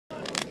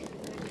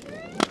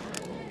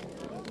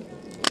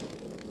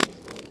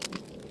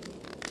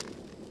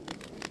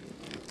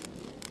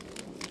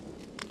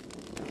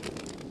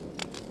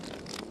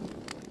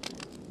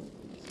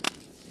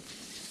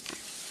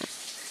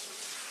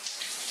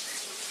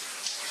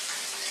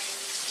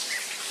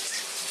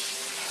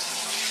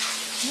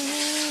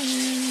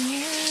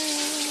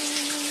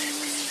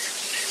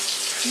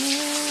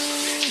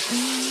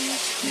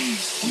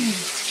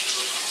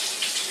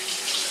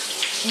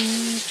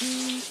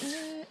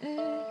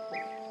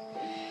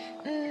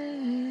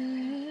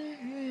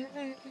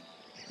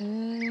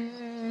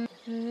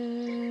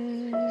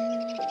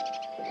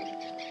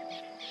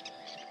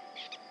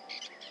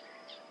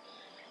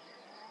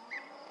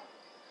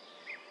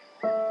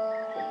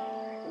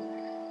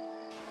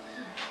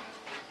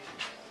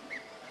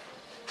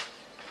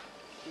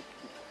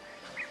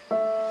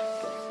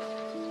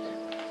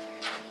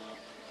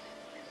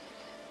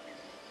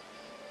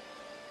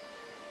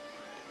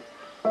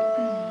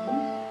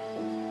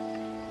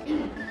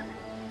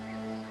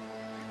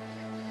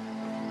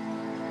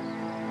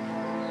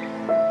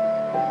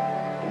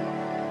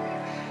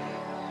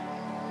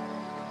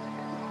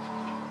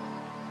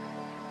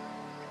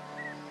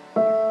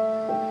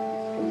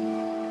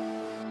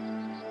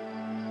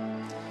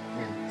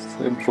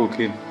I'm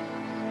fucking.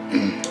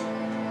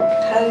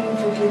 How you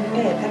fucking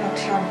mad? I'm not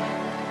sure.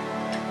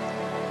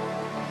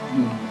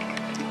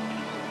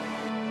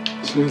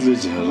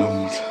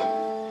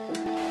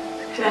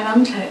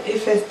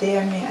 If first day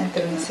I may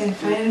enter and send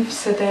fine,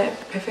 set a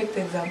perfect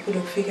example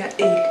of figure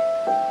 8.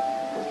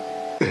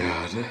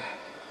 Yeah,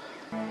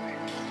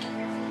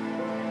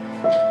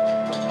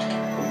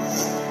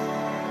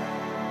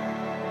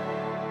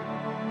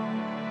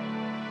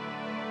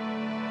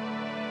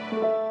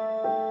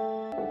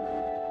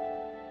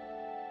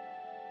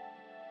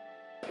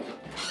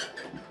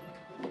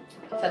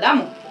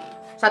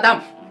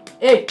 Saddam,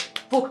 hey,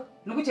 Puk,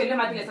 look at your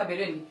mother as a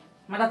balloon.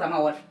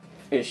 Madame, what?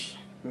 Ish,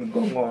 me go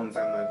on,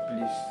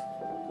 please.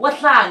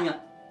 What's Lanya?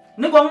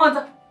 No go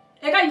on.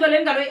 I can't go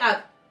and go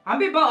out. I'm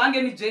be bound and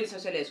get jail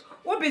socialist.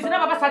 What is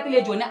never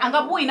Saturday, John, and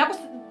go in, I could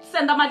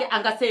send a money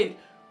and say,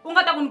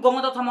 Ungata won't go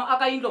on to Tamo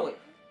Aka in Loy.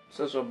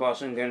 So,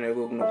 boss, and then I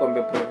will come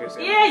be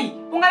professor. Yay,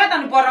 Ungata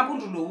and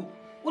Borakulu.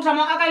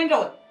 Utamo Aka in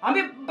Loy. I'm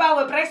be bow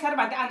a price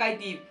servant and I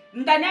did.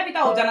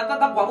 Ndanabita or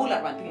Janata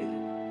Wabula.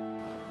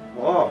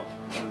 Oh,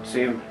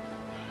 same.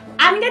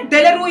 I'm get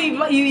Deleru,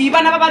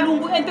 Ivana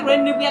Balungu, and the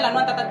Renny Bill and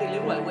not that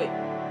Deleru away.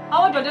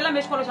 Our Dodella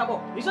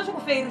Mescolashabo, is also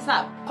fair is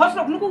up. Cost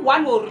of Nuku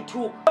 1 or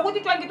 2. I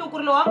would try to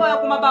Kurlo,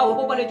 Kumaba,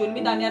 or college on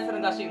Midania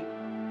Serengashing.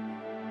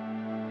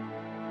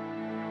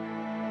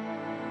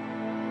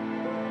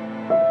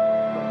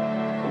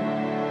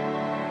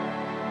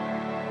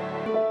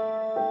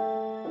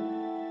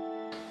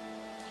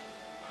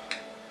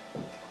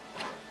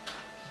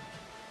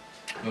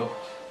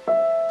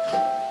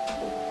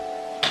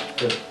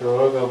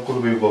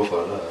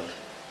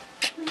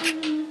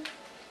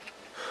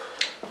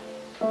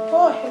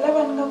 Oh,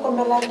 11 no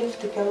come la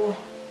lift go.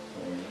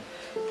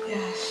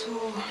 Yeah, so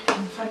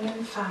I'm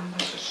finding farm.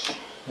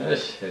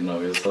 Yes, you know,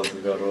 you're so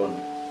good.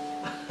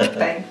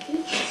 Thank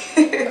you.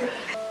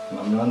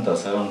 I'm not a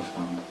sound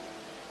fan.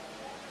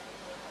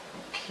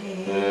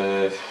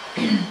 Okay.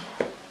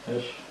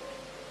 Yes.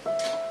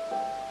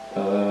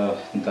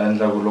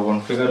 Then I will go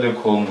and figure the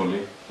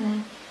Congoli.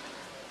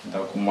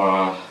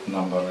 Dakuma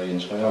number in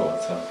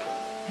WhatsApp.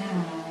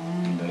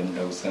 Then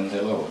they will send the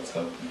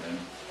WhatsApp. Then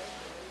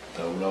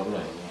they will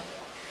apply.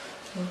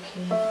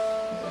 Okay.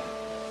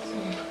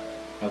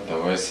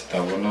 Otherwise, they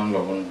will not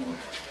log on.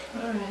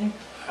 Alright.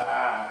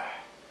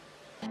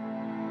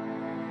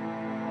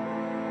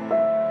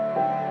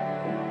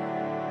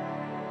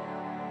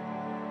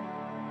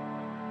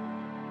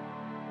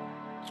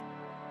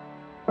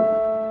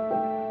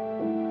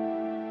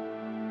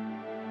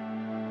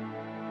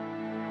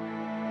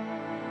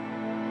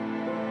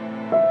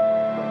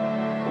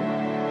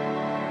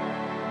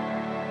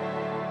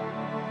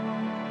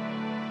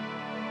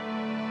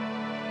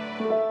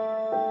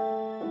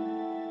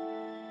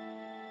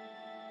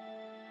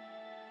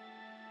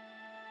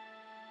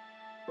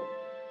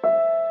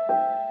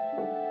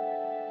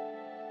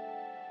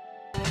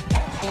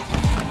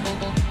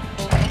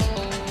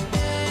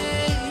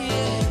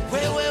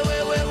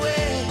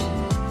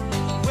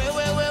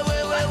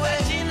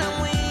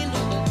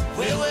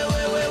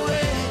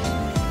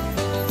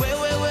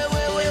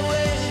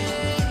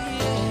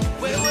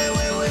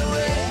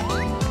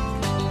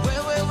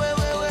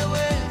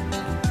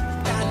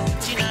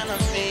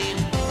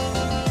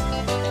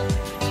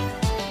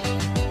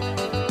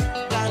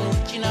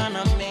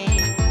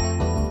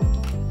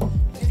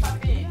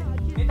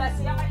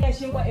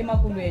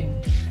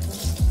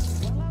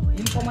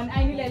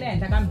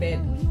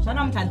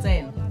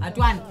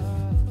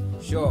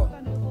 Sure.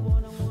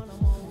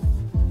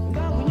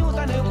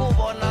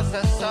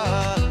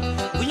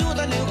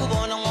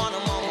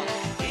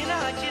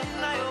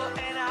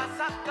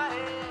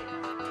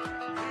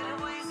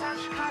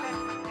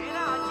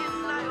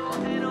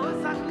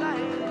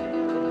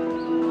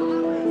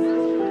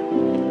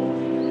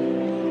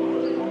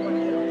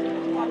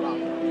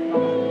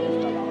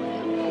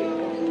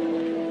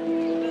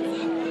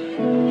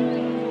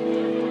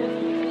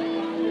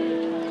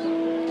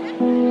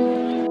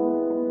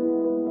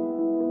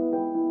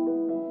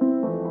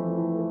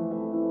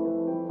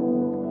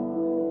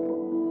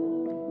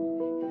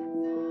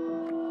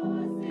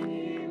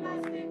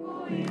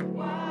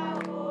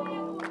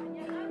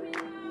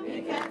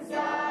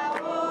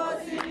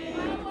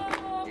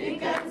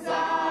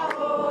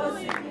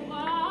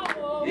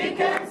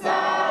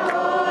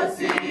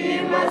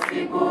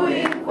 masiku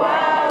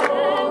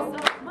hinkwawo.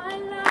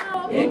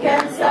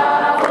 Ikhensa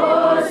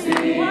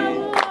hosi,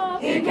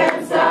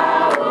 ikhensa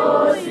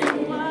hosi,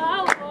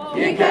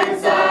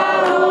 ikhensa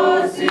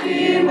hosi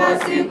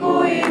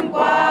masiku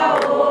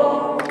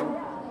hinkwawo.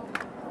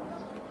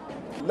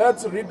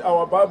 Let's read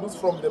our Bibles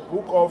from the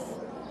book of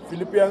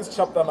Philippians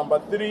chapter number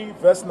 3,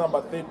 verse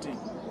number 13.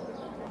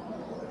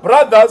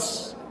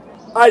 Brothers,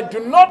 I do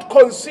not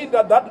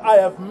consider that I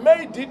have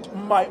made it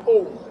my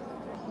own,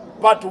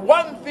 but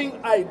one thing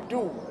I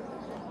do,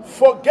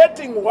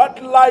 forgetting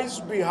what lies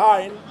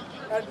behind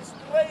and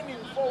straining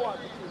forward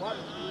to what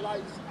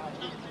lies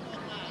ahead.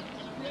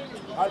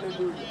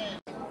 Hallelujah.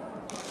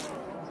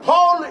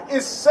 Paul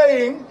is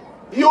saying,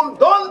 you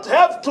don't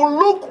have to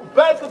look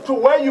back to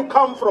where you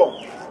come from.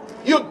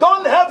 You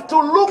don't have to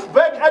look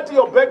back at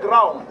your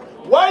background.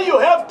 Where you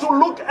have to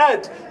look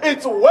at,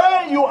 it's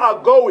where you are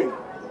going.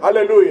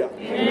 Hallelujah.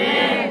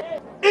 Amen.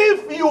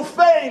 If you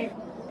fail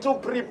to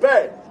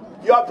prepare,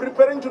 you are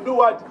preparing to do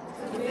what?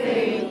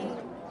 Fail.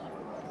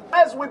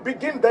 As we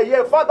begin the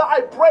year, Father,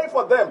 I pray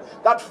for them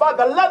that,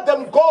 Father, let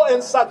them go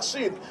and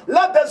succeed.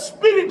 Let the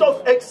spirit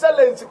of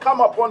excellence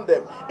come upon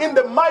them. In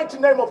the mighty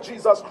name of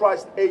Jesus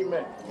Christ,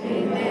 amen.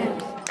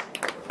 Amen.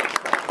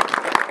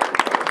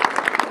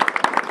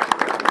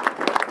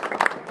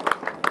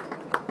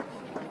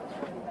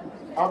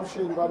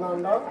 Avuxeni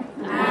vananga.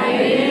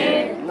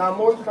 Amen.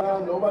 Namuntlha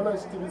no va na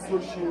xitiviso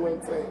xin'we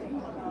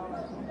ntsena.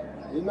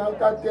 Hi na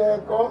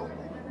nkateko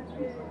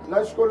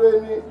la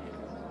xikolweni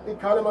i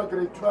khale ma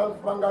grade 12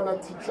 va nga na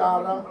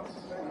thicara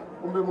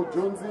kumbe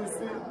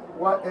mudyondzisi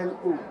wa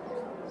LO.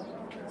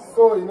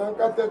 So hi na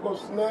nkateko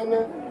swinene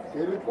hi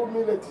ri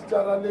kumile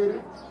thicara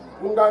leri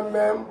ku nga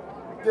Ma'am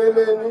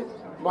Teleni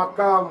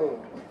Makamu.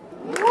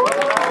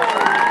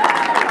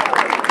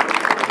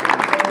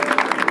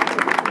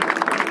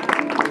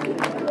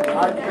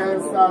 I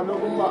khensa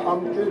loko ma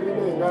amukerile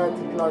hi nga ya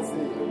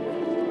titlilasini.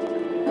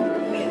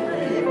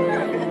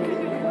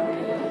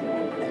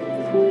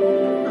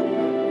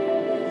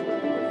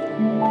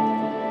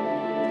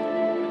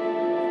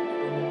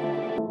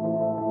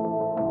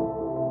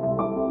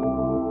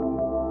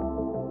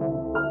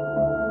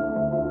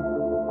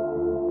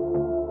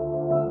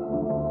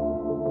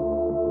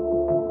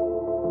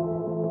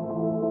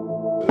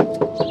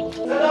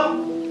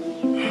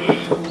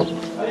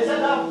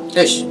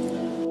 Eish,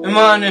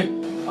 imane.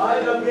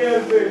 Hayi la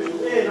mfethu,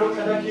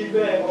 nokuhlala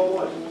khiphe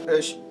ngoba.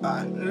 Eish,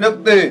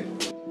 look there.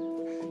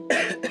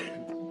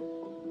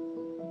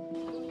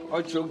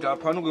 Awujok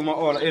lapha ukuma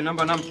ola,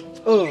 number.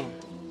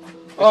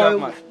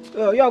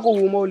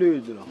 Yakuhuma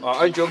olezi la.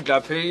 Awujok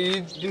lapha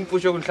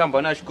impusho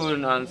kunhlamba na xikolo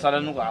na nsala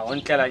nuku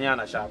awonhlela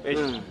nyana shap.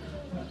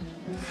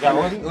 Ya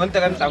wonta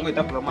ka ntlangu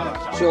ita promala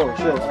shap. Sure,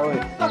 away.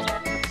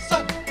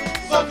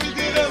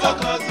 Safikile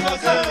vakazi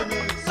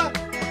vakemi.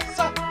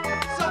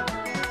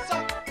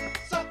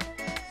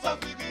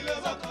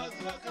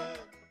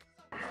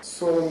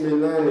 So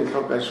mina ni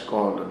hloka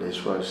xikolo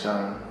lexiwa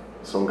xa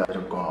Xitsonga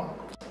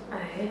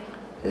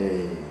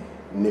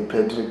ni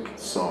Patrick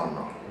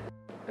Sono.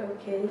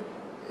 Okay.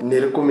 Ni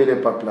ri kumile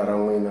papila ra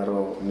n'wina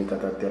ro mi ta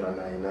tirha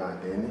na hina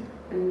haleni.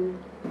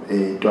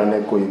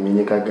 Twane ku hi mi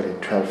nyika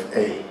grade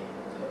 12A.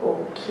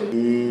 Okay.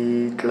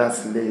 I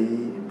class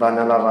leyi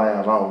vana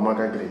lavaya va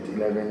humaka grade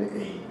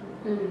 11A.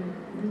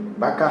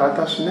 Va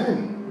karhata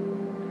swinene.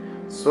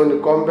 So ni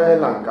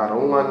kombela nkarhi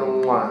wun'wana na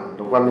wun'wana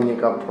loko va mi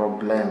nyika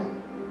problem,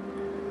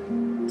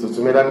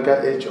 tsutsumelani ka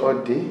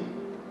HOD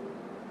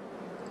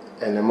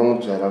ene mu n'wi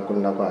byela ku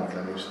ni la ku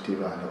hatla mi swi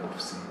tiva hala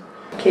hofisini.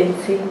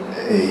 Kensi.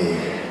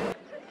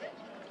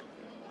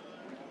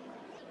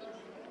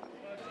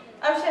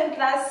 Avuxeni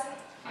class.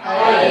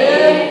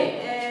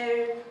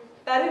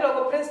 Tani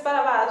loko principal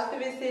va ha swi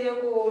tivisile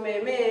ku me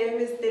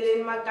Miss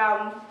Teleni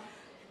Makamu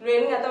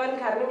loyi ni nga ta va ni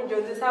karhi ni mi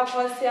dyondzisa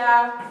course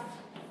ya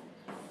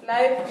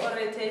life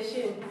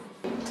orientation.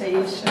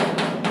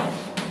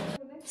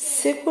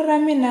 Siku ra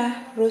mina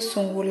ro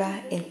sungula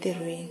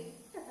entirhweni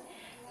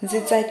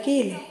ndzi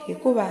tsakile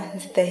hikuva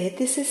ndzi ta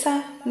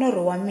hetisisa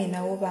norho wa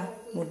mina wo va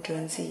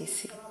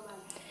mudyondzisi,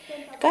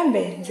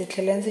 kambe ndzi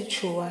tlhela ndzi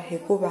chuha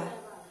hikuva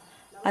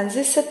a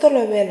ndzi se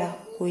tolovela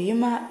ku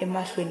yima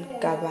emahlweni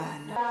ka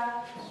vana.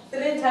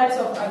 3 types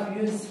of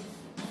abuse.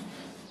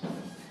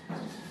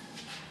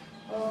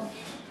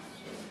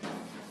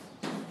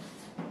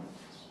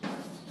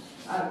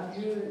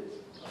 Abuse.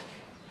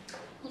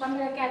 I'm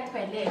gonna get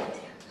toilet.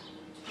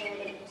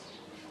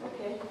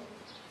 Okay.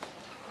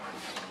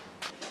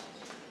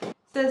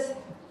 Says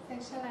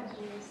Sexual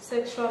abuse.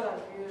 sexual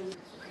abuse.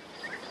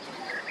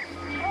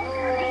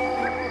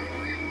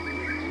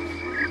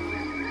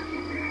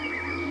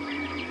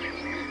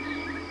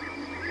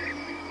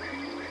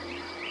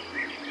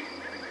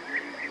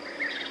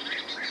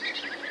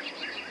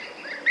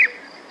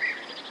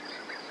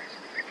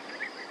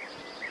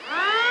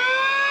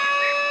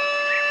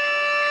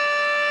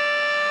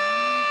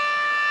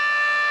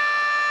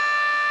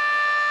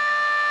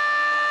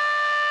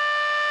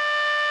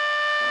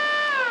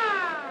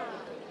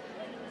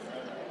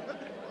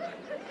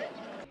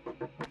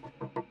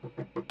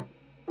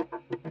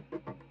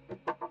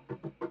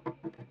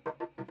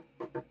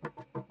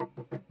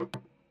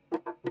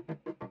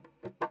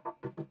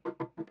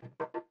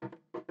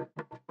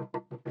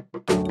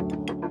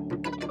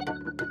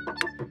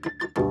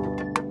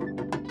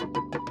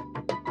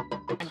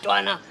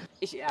 ntwana.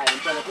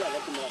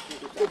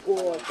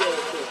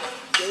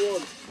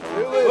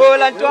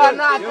 Hola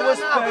ntwana,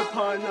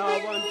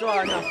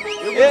 ntwana.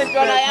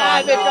 Ntwana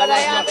yabe.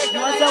 You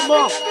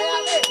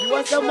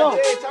want some more?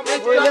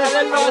 Ntwana.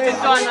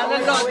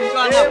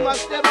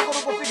 Master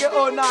kufike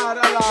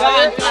onara la.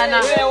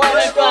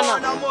 Ntwana.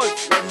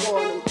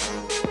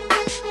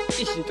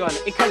 Ntwana,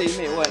 ikhale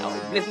yime wena.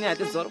 Lesini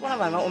yathi zoro bona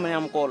bana umenya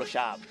mkolo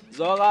shap.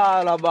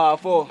 Zokala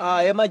bafo.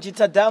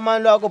 Emajita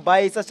diamond lwakho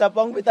bayisa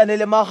shapa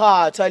ngibitanele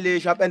mahatha le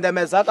shapa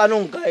endemeza ka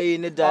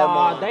nongayini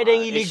diamond.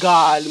 Diding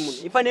illegal mun.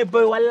 Ifane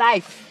boy wa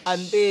life.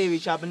 Antevi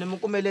shapa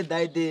nimukumele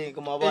diding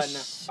mabona.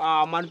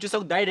 Man tshisa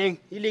ku diding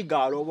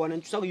illegal ubona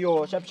tshisa ku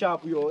yo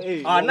sharp yo.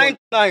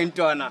 99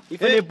 ntwana.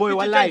 Ifane boy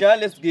wa life.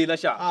 Njalo lesigila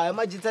shapa.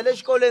 Emajita le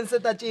xikolweni se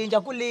ta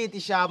cinca kuliti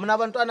shapa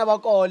nabantwana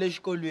bakole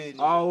xikolweni.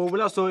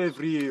 Vula so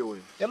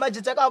everywhere.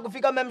 Emajita ka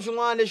kufika mem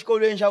xin'wana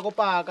exikolweni xa ku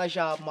paka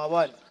shapa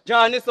mabona.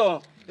 Njani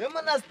so?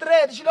 Emana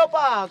straight xilo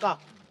paka.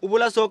 U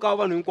vula so ka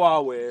vanhu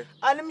hinkwavo.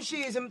 Ani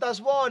mixisi mi ta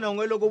swivona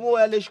ngwe loko vo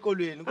ya le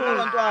xikolweni ku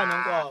na ntwana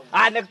hinkwavo.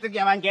 Next week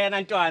ya va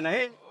nghena ntwana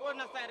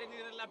Ona sari ni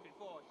ri la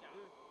before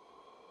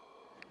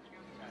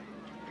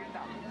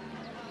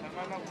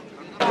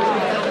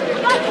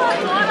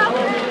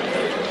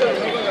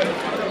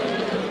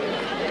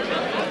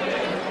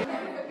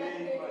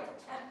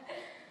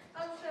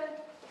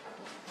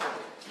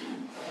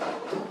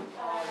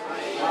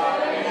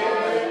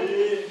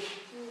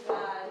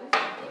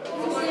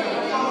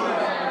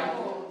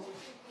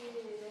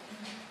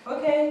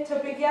Okay,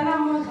 topic ya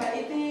namuntlha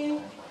I ti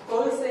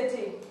goal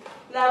setting.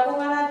 Laha ku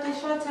nga na ti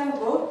short term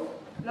goal,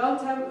 long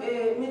term,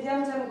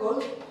 medium term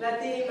goal, na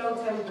ti long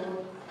term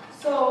goal.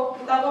 So,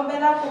 ni ta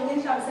kombela ku mi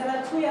hlamusela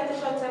 2 ya ti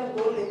short term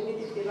goal leti mi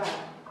ti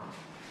tivaka.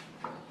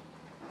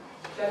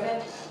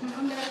 Janet. Ni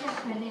kombela ku ya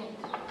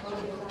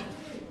toilet.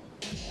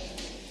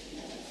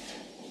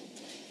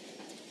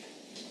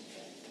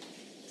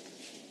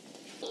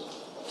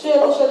 Two ya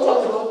ti short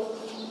term goal.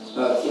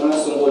 Kuna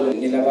sungula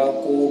ni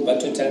lava ku ba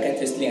total ka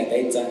test leyi nga ta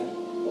yi tsala.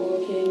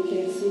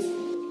 Okay, sis.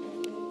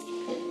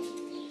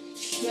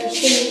 Ya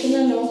swi ku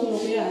na loko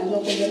loko ya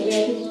handle kumbe u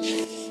ya ku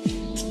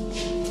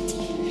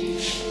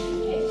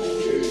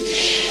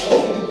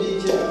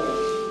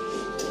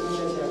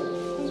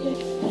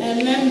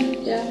Ma'am,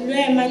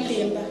 loyi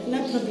matimba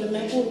na problem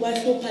ya ku va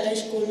hlupha la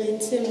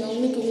xikolweni se mi nga n'wi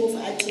nyiki ngopfu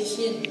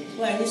attention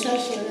wa hanyisa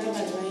swona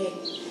vanhu va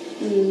yena.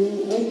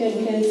 Okay,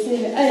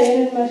 khensile. A hi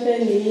ri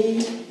mahlweni hi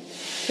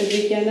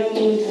topic ya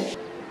namuntlha.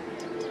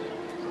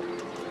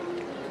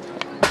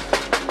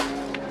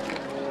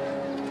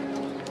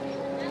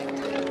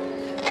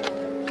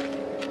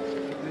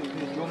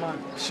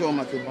 Sure,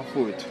 matimba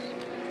futhi.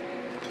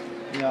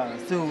 Yeah,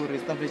 so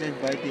reestablish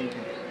inviting.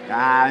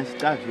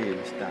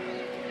 Xitavile xita.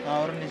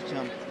 Ri ni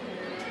xichamp.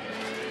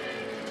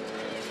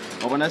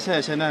 U vona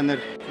xexe na ni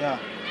ri? Yeah.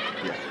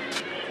 Yeah.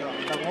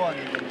 Ta ku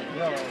vona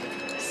yo.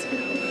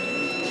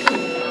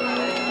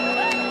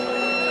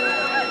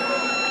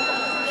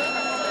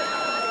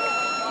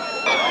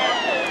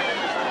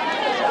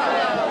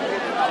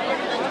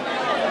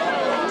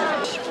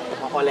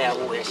 Ole ya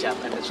ku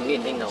shapa and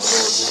swinge nga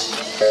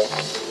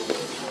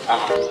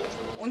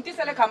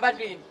Untisele khamba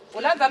dini.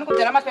 Ulandzani ku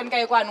byela mahlweni ka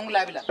yiku a nungu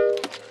lavila.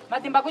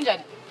 Matimba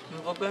kunjani?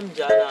 Mvoko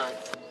mjana.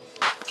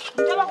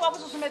 Ntava ku va ku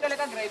susumetele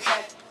ka grade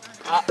 5.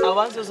 A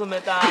va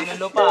susumetana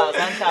lo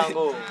paka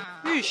ntlangu.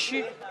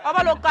 Ishi, a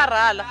va lo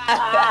karhala.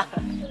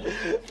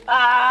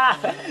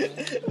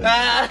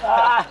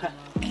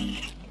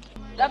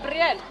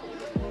 Gabriel,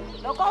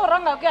 loko u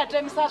rhanga ku ya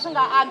tsemisa swi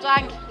nga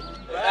antswangi.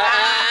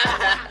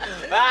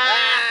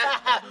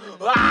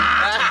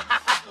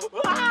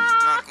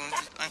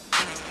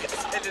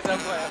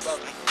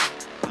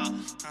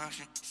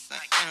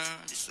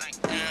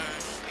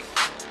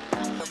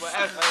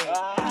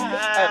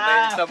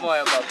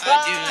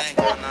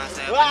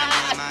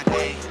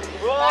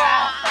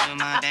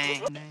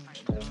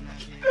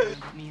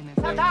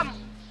 Sadam,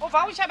 u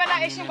va u xavela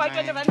exinkwa hi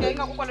 20 rand leyi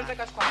nga ku kwalomu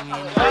eka xikhwama xa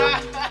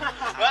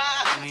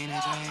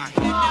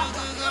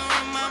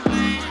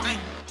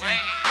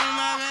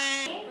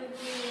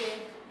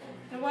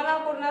Ni vona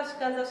ku ri na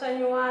swikandza swa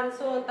nyuwani,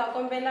 so ni ta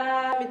kombela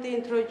mi ti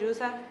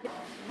introducer.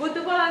 Buti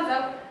kwala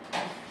ndzhaku.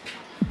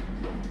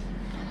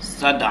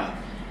 Sadam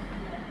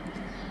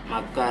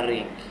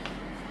Makaring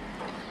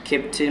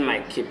Captain my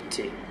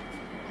captain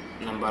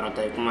nambara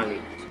ta ikuma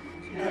leti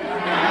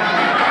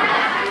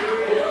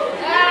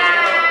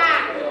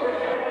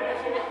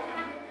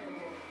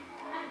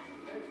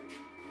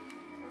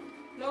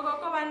Loko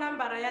ko va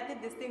nambara ya ti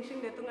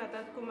distinction leti u nga ta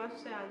kuma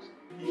swihansi.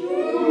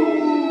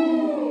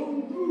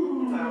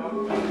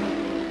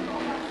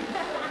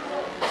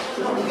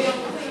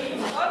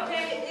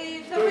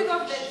 Okay, topic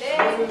of the day.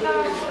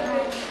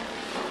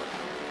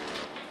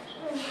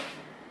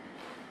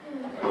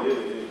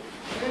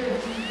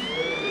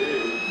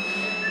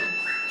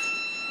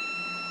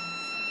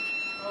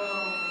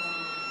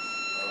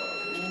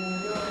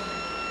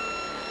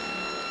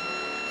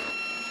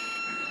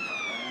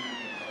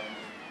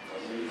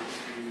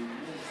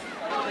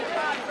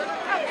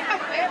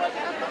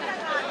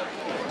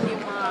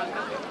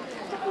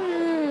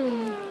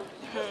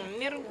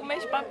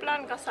 mexe pra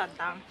plano ka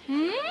Saddam.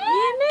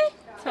 Yini?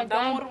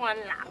 Saddam uri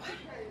n'wana lava.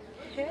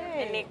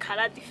 Ene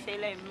khala ti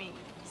fela hi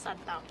mina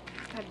Saddam.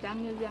 Saddam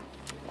ya.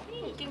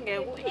 Inkinga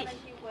hi ku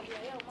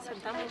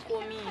Saddam u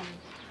komile.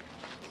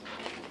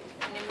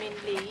 Ni mini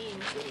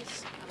leyini sis.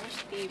 A va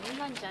swi tivi u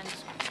nga njhani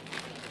so.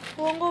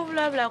 U ngo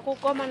vulavula ku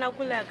koma na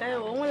ku leha ka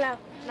yena u n'wi lava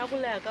na ku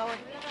leha ka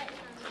wena.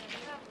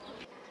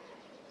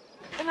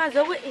 U nga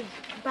ze ku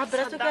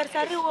Barbara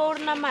sukerisa riwe u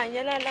ri na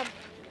mahanyelo ya lama.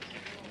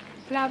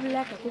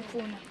 Vulavula ka ku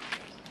pfuna.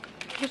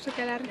 Ku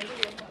sukela ri.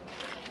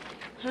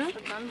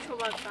 Saddam xo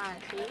va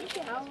kahle.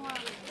 Hawa.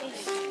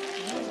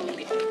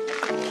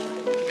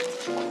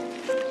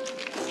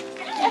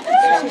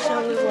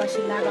 Xixawiwa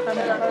xi lava ka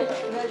mina.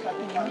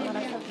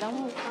 Saddam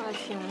u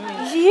kahle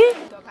n'wini.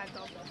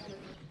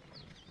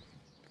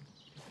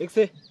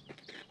 Ikse.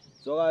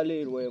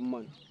 Zokalile we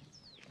man.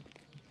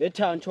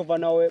 Ethancho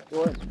vana we.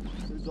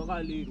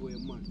 Zokalile we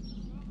man.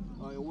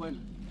 Hayi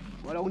wena.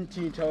 Wala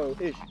unithinta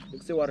we.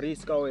 Ikse wa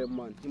risk we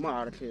man.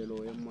 Imaharhlelo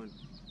we man.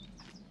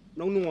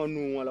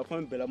 Nokunungwanungwa la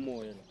fana bela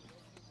moya la.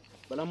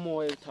 Bela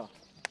moya tha.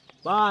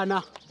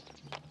 Bana.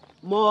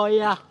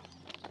 Moya.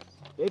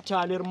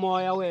 Ethani ri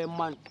moya we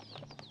man.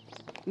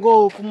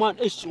 Ngopfu man.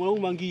 Ngwana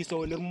ngibangisa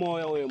wena ri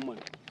moya we man.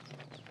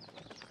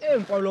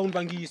 Mfalo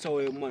ngibangisa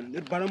we man.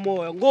 Ri bana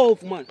moya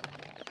ngopfu man.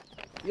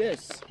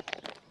 Yes.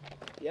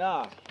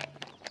 Yeah.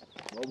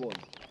 Ngobona.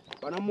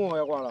 Bana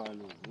moya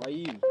kwalana.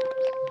 Wayini?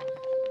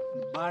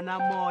 Bana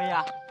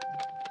moya.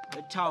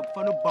 Echap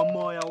fana ba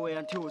moya we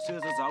until useza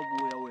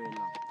zabuya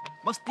wena.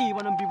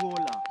 Bastiva na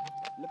mbivola.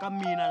 Leka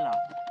mina la.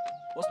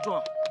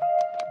 Ostwa.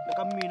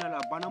 Leka mina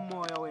la bana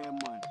moya we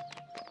man.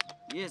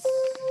 Yes.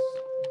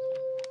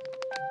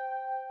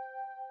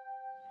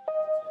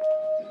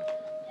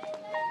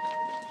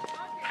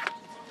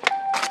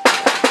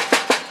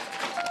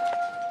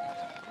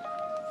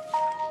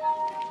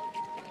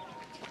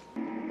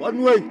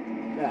 One way.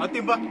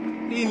 Matimba,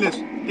 English,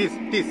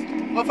 this.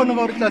 Often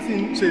about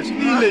classing says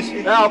English.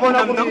 Yeah, one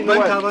of them.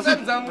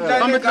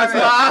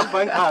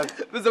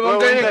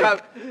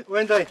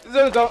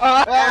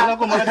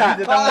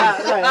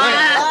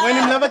 When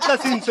him never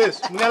classing says,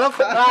 me love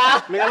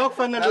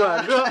fun. I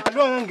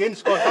don't again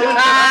score.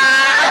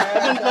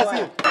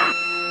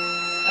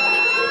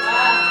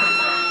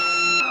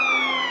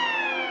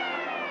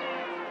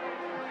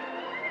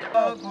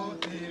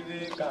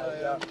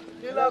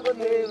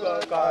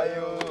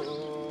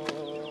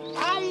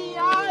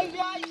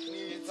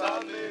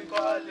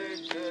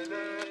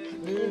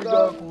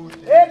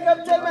 Hey,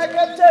 Captain, my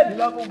Captain!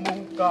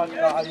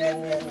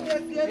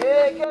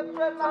 Hey,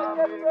 Captain, my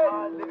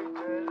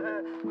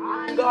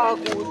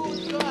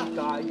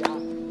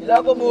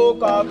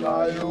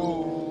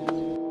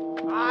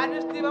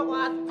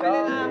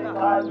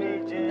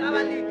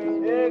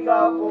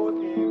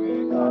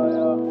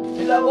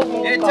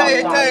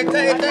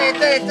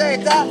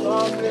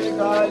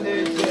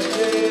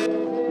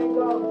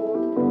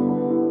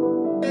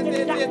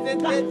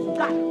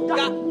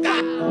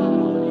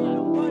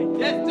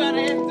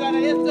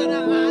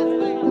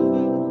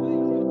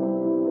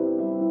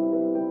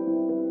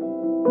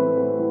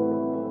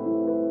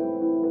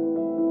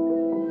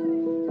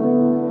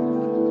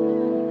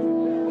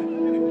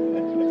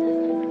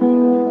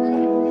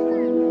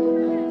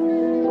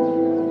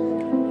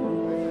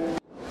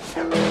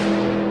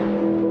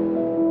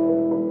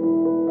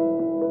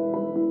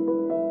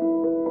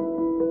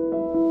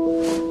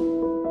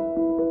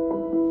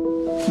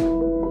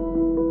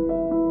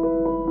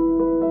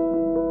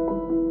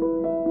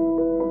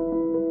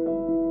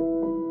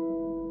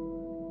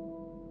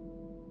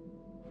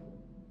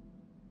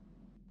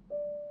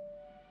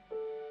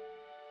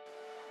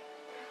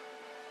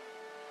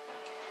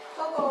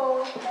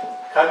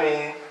Come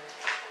in.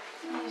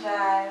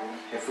 Njani?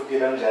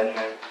 Efukile njani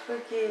na?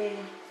 Fukile.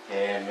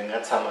 Mina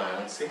tshama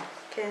hansi.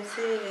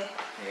 Kensile.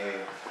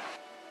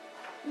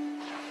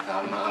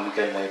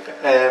 Amukela eka.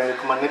 Mi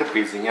kuma ni ri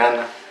busy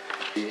nyana.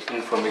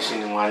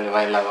 Information yin'wana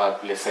va yi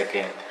lavaka le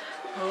second.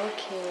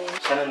 Okay.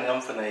 Xana ni nga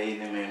mi pfuna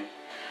yini mimi?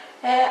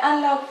 A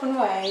ni lava ku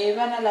pfuniwa hi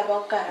vana lava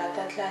ku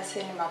karhata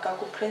tlilasini mhaka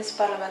ku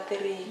principal va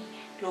tirhi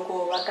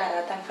loko va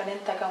karhata ni fanele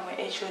ni ta ka n'we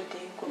HOD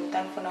ku mi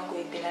ta ni pfuna ku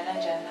hi dilana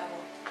njhani na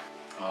vona.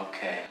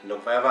 Okay.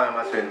 Loko va ya va ya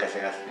mahlweni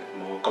kahle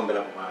mu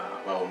kombela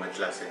va huma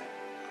tlilasini.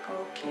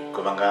 Okay.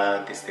 Ku va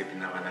nga disturb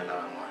na vana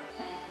lavan'wana.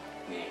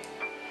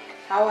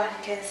 Hawa ni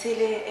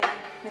khensile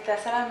mi ta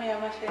sala mi ya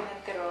mahlweni na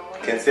ntirho wa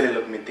vona. Khensile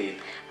loko mi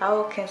tile.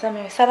 Hawa khensa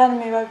mi sala ni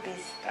mi va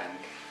busy.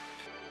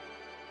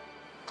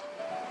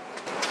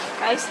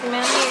 Guys,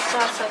 meron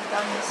sa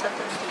Saddam sa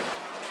Turkey.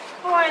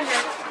 Wala.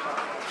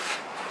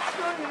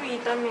 Don't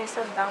vita me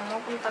Saddam mo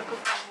kung tago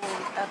po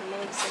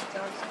relax sa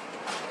Jazz.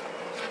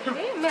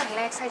 Me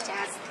relax sa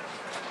Jazz.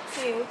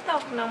 Si utap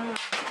na mo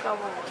ka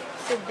wo.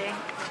 Si den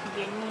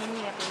geni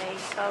ni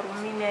relax sa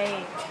rumina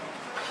eh.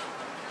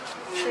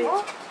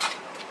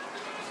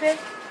 Si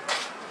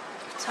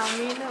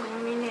Chamila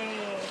rumina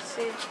eh.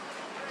 Si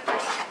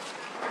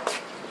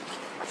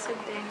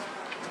den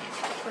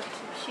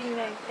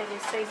China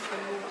interessa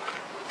dulu.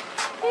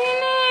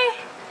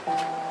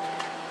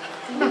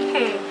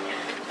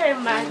 Ini Ai,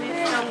 mali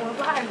san'we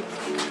vanhu.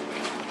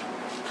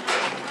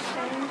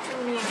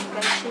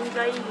 Ka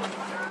xinga yini?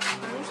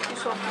 A ni swi tivi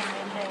swa ku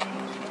humelela.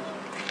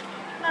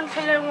 Na ni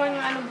phela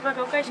n'wanyana ku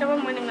faka u ka xava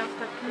mani nga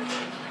faki.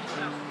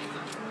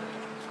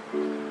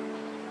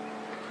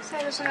 Se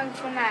leswi nga ni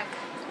pfunaka.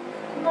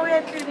 Kumbe u ya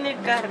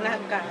tliliniki nkarhi na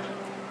nkarhi.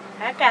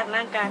 Hayi nkarhi na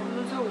nkarhi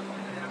mundzuku.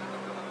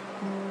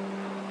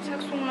 Xa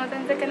ku sungula ta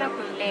ndzeke na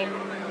ku hilela.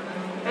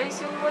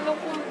 Lexi ni vone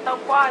ku mi ta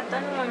kwata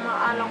ni n'wana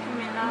ala ku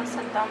mina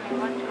Sadamu hi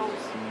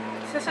ma-close.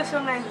 Sweswo swi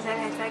nga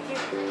endleka hi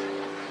tsakile.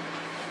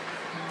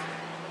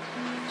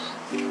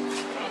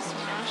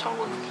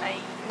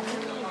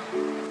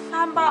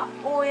 Famba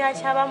u ya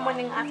xava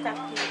morning after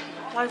pill.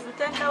 Wa swi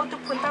tenta u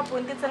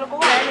tiphuntapuntisa loko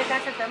u haya le ka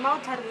Sadamu a wu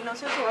tlharihile na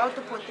sweswi wa u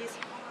tiphuntisa.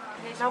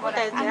 Na ku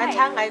ta byela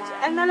thanga hi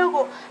ene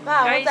loko va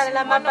ha n'wi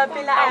tsalela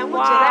mapapila a ya n'wi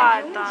byela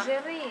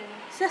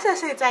sweswo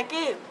swi hi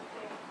tsakile.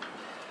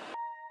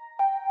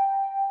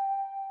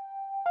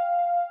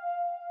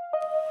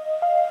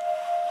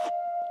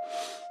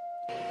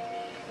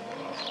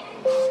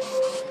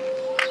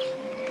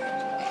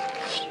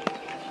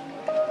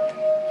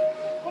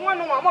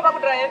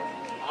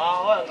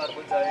 Wa nga ri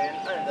ku dzaheni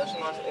a endla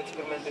swin'wana swi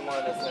experiment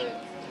yin'wana le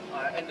sayeni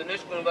ende ni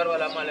xikolweni va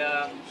rivala mali ya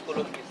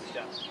xikolo fees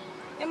xa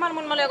I mali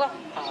muni mali ya kona?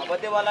 va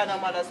tivala na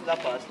mali ya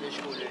silabasi le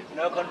xikolweni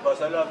na khani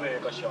basa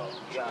laveka xava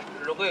ya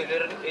loko hi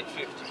leri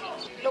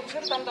 850 loko swi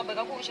ri tani ta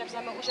beka ku u xavisa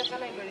na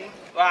yilo leyi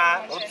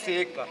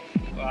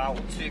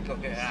u tshika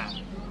ke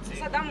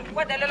Sadamu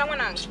wa delela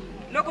n'wananga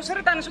loko swi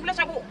ri tani swi vula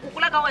leswaku ku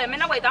kula ka wena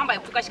mina wa hi ta hamba hi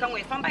pfuka xikan'we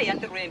hi famba hi ya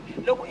ntirhweni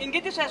loko i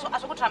ngiti sweswo a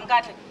swi ku tshami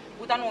kahle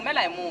u ta ni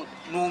humela hi muti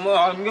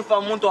numa mi nge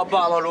fambi muti wa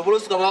bava loko lo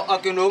suka va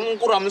akeni loko mi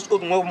ku ri a mi swi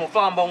koti ngopfu mu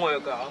famba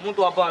n'weka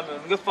muti wa bava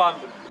mi nge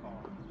fambi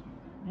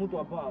muti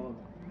wa bava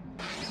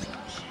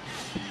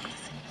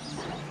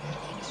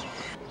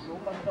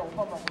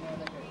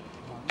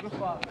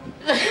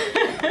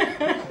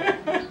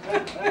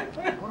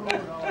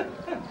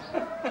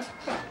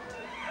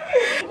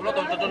Ulo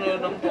mtoto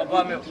na mtu wa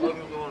bava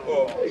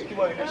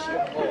kiba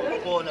inashia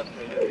kona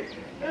pele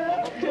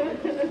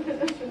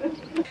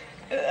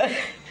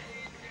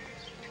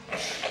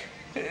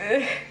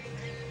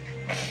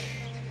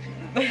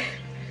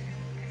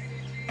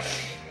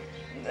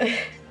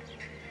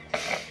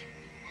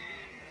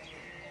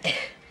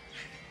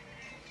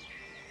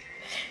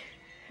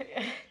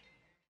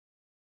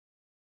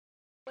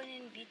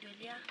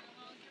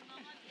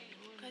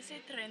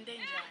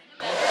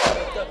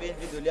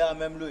video liya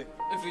mem lui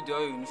video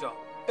yini sha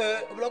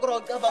vula ku ri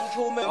wa cabanga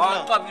nchumu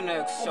wa cabi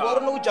next u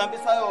ri ni ku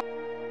jampisa yona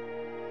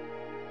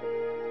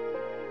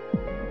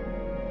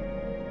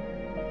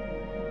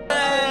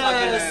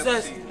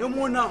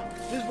nomuna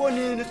ni swi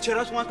vonini ni swi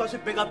chela swin'wana swi kha swi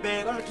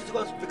bekabeka no tisi ka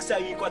swi fikisa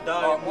yi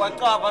kwadaya wa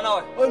cava na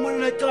we oyi muna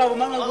na cava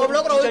ma nga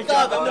vula ku ri wa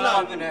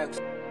cava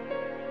next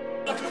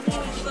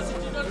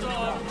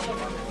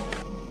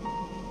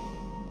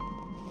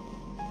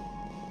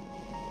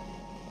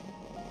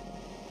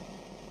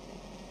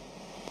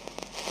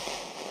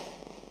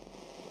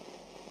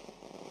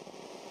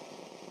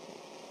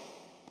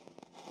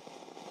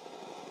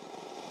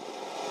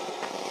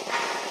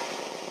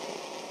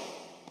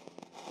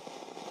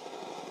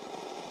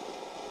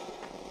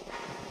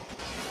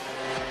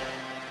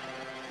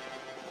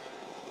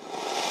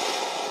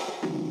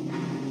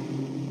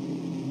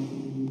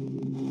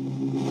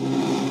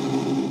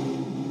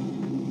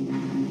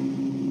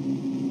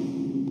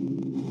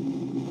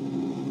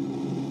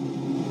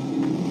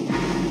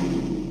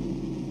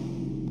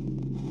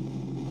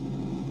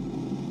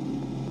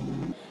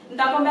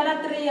ta kombela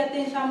 3 ya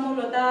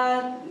tinhlamulo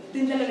ta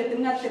tindlela leti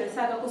mi nga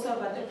tirhisaka ku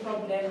solva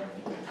ti-problem.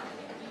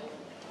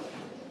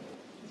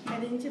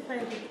 Identify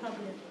the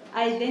problem.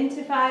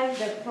 Identify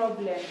the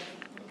problem.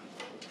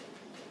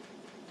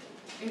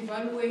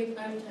 Evaluate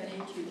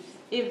alternatives.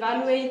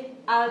 Evaluate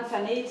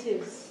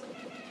alternatives.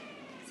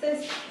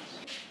 Says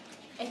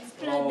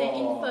explore the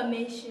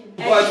information.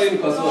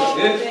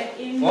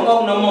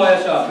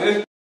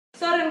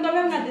 Sorry, I'm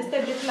coming at the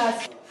step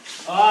class.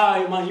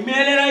 Ay, man,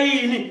 imelela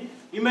yini?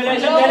 Imelela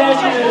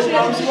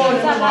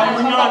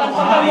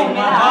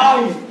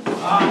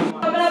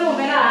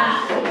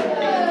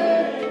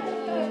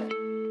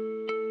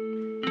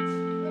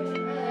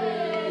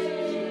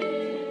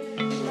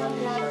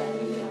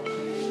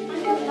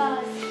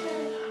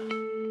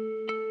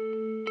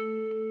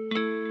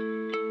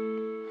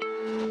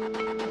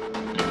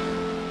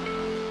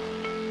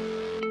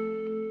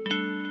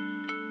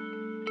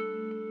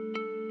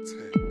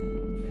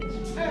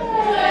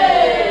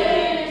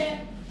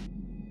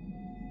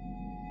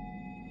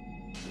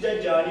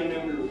Jajari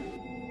memlu.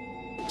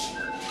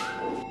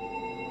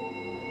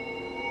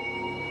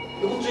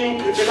 Iku cing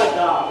kritika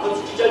da, kau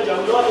cica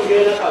jamlo atau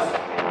gila kas.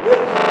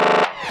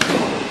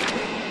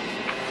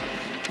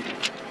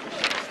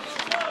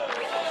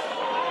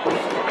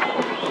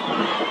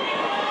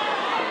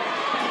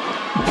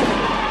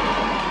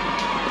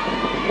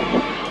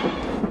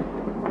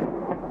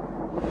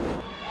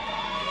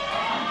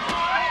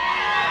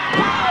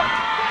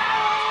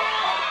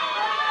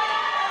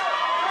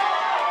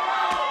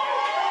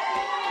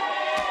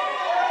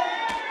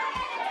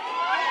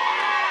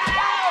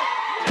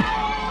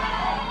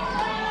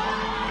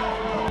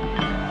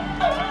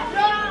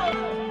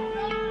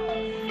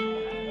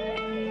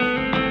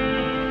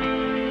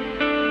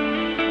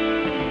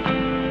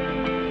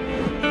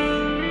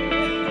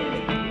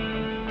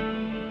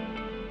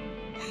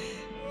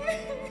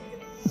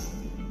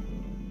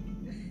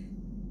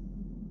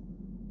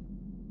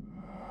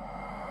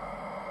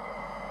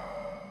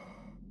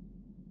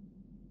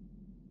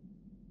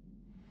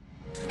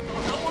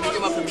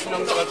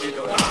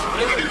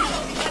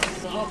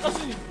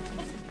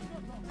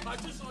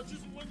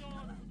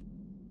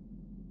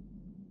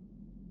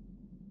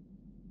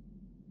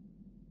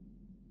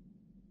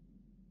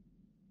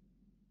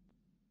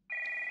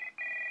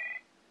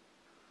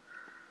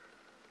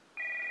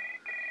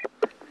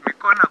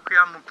 Mikona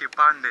kuya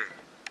mukipande.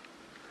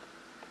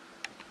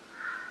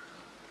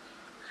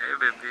 Hey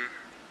baby.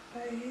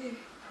 Hi.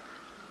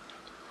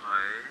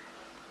 Hi.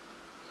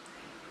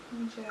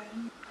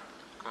 Njani?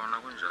 Kona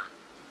kunjani?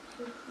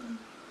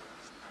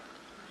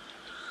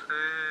 Se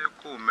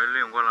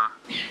kuhumeleni kwala?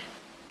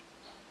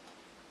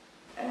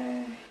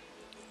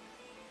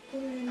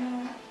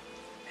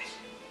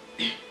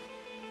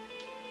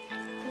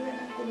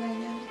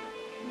 Kulanya.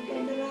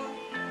 Ngembela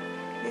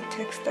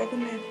text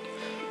akunen.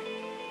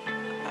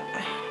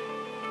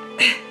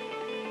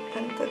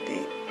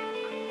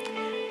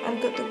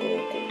 Ankoti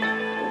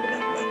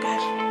kuvulavula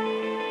kahle.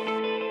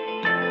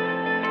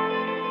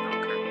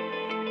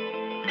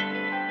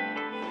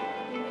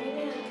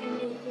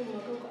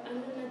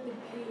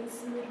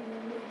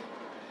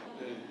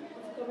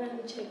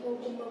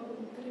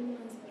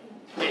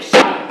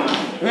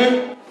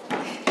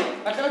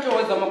 Acha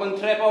wazama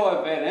kontrepa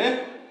wa vele, eh?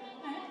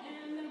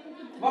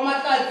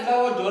 Vamatlatsi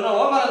lawo dona,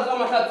 wa mara za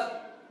matlatsi.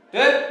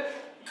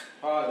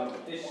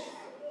 Ish.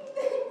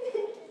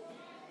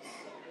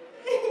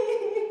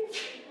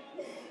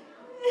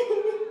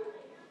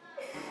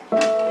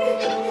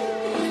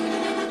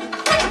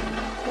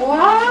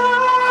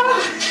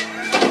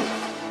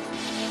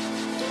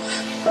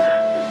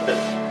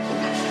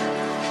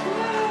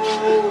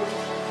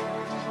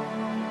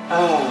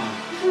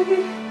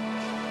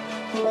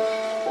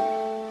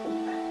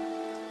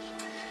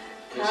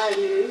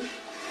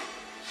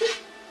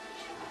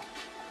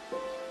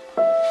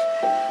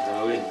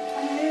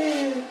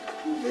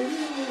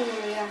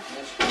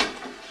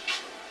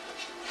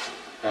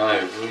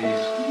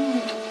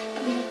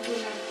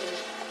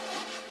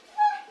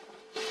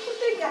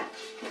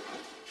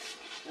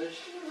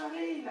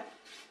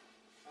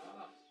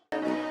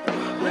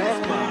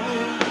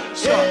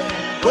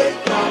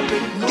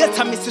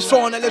 Ngeta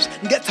misishona lesh,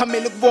 ngeta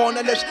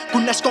melikubona lesh,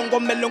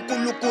 kunashkongomelo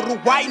nkulunkulu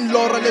wine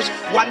lora lesh.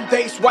 One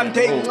day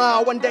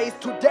is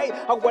today.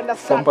 I wanna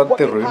Famba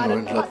ntirhweni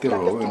wendla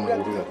ntirho wa wena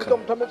wu ya kha.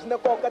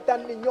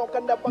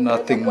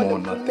 Nothing more,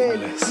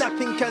 nothing less.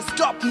 Nothing can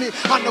stop me.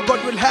 I know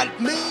God will help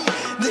me.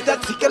 Nita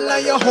tikela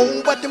ya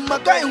home, but the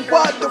maga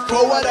ingwado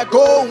forward I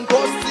go.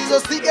 Ngosizo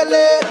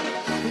sigelera.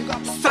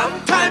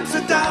 Sometimes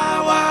a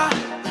dawa,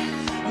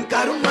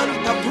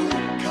 ngarumanu tabuka.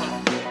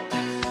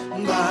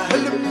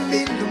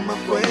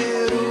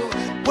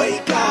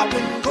 Wake up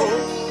and go.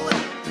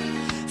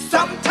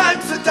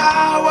 Sometimes a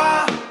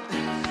dawa,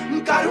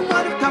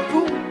 ngarumanu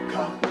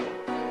tabuka.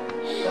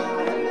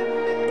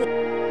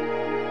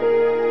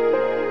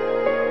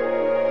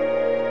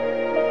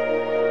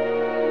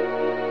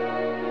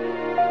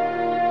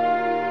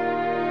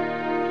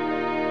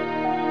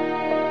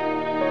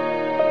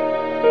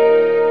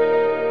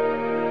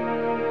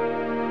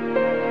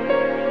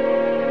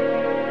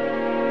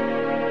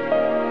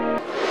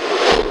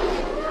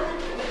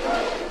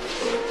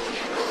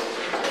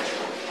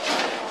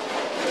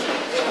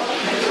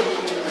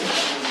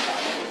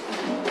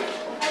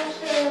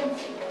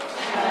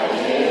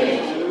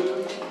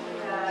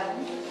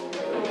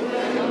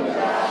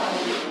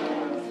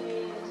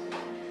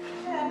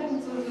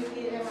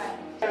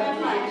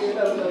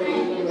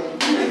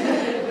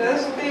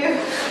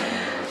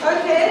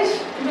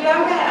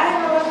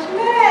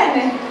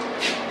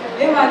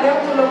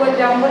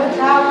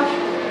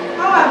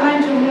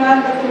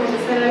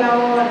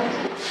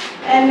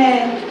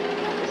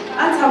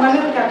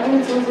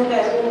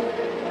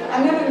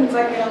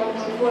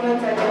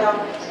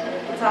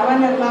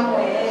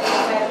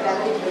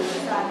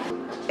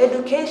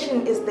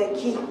 Education is the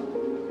key.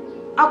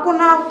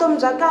 Akuna vutomi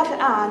bya kahle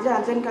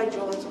handle ka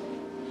dyondzo.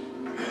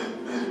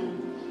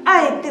 A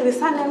hi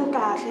tirhisaneni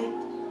kahle.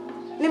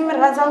 Ni mi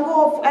rhandza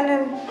ngopfu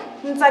ene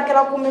ni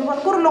tsakela ku mi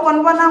vona ku ri loko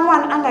ni vona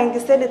n'wana a nga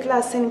yingiseli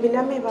tlilasini mbilu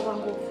ya mina yi vava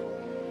ngopfu.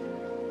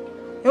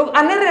 Hikuva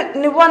a ni ri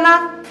ni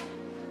vona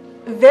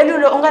value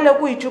leyi u nga le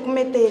ku yi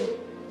cukumeteni.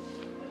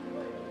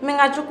 Mi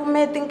nga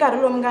cukumeti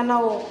nkarhi lowu mi nga na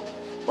wona.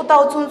 U ta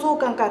wu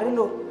tsundzuka nkarhi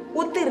lowu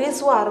wu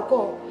tirhisiwa ha ri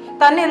kona.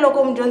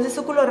 Tanihiloko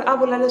mudyondzisi kulori a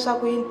vula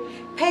leswaku yini,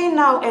 pay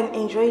now and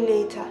enjoy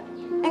later.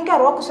 I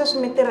nkarhi wa ku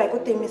sweswi mi tirha hi ku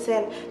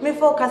tiyimisela, mi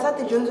focus-a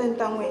tidyondzweni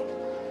ta n'wina.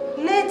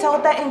 Later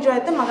u ta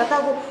enjoy timhaka ta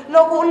ku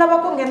loko u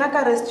lava ku nghena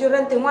ka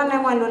restaurant yin'wana na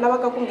yin'wana lowu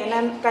lavaka ku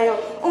nghena ka yona,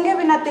 u nge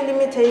vi na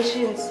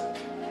ti-limitations.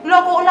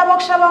 Loko u lava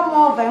ku xava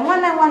movha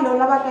yin'wana na yin'wana lowu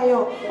lavaka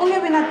yona, u nge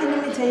vi na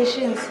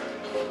ti-limitations.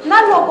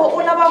 Na loko u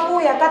lava ku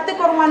ya ka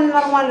tiko rin'wana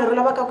na rin'wana leri u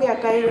lavaka ku ya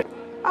ka yona,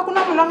 a ku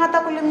na munhu loyi a nga ta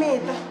ku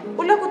limita.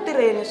 U le ku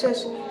tirheni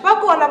sweswi. Va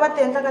kona lava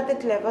ti endlaka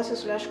ti-clever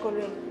sweswi la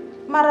xikolweni,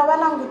 mara va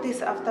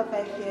langutisa after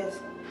 5 years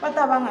va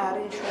ta va nga ha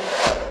ri nchumu.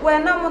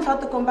 Wena muntlha u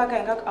ti kombaka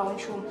hi nga ku a wu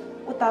nchumu,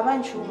 u ta va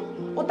nchumu.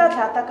 U ta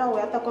tlhela ta ka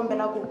wena ta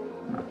kombela ku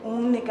u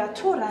n'wi nyika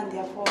 2 rand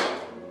ya fole.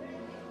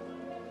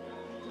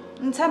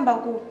 Ni tshemba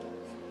ku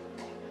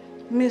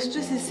mi swi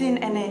twisisini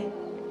ene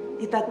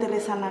hi ta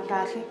tirhisana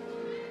kahle.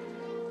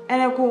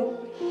 ene ku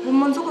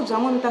vumundzuku bya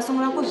n'wina mi ta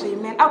sungula ku byi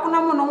yimela. A ku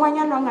na munhu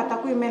un'wanyana loyi a nga ta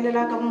ku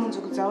yimelela ka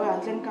vumundzuku bya wena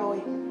handleni ka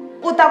wena.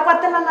 U ta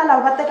kwatela na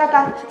lava va tekaka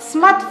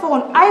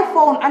smartphone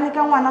iPhone a nyika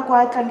n'wana ku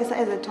a tlangisa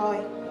as a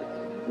toy.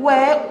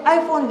 Wehe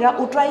iPhone liya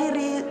u twa yi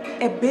ri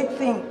a big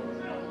thing.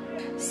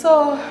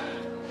 So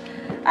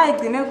a hi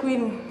gcine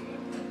kwini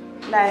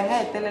laha hi nga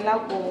hetelela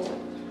ku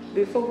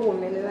before ku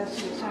humelela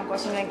swilo swa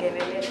hinkwaswo swi nga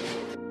nghenelela.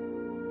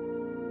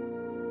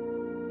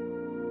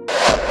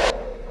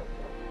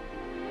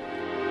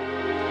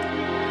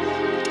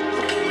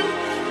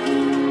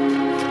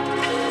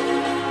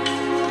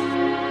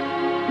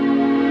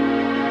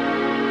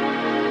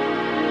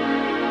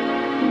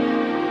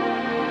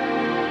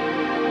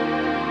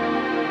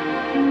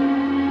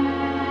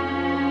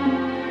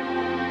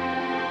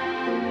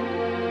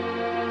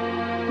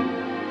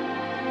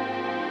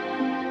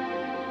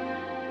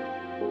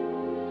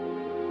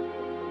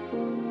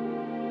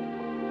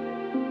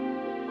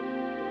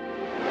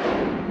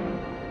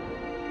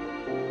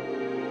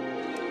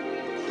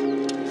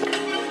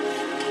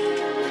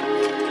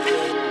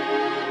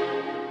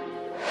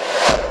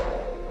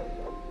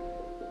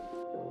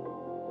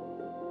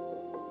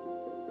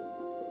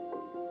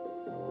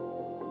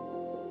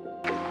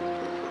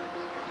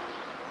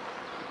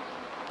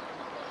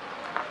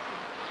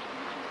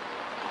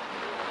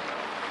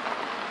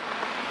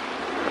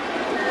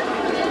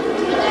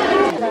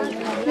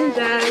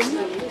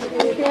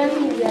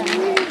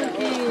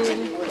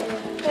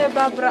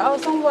 Barbara, a wu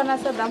se n'wi vona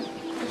Saddam?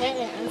 A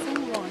ndzi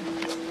n'wi vona.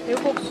 Hi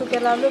ku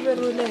kusukela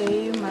loveriwile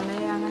hi mhana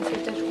ya nga se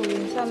ta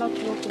xikolweni xana ku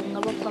loko ku nga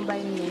va famba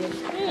yini yena?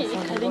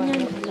 Khale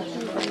nyana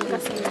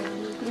kasi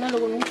na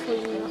loko mi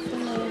foyina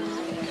fona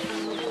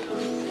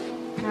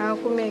ha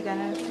kumeka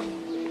na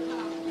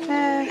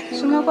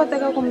swi nga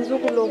koteka ku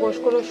mundzuku loko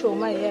xikolo xi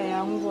huma hi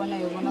ya n'wi vona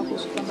hi vona ku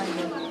swi famba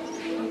yini.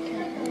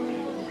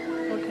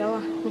 Okay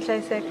wa mi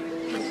hlayiseka.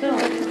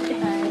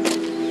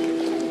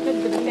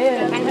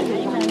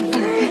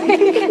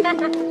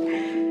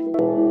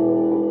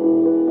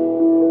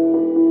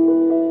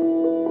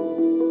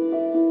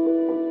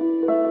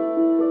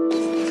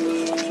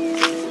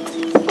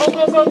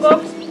 Go.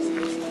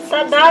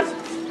 Saddam.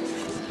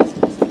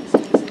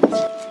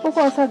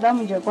 Uko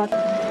Saddam nje kwata.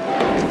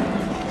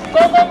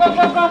 Go.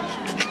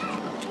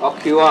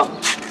 Okay wa.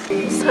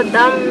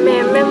 Saddam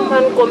meme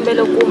mani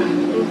kombela ku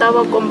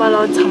ntava komba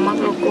la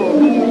tshamaka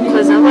kona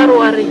cause va ri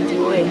wa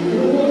ridiwe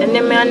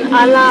ene me an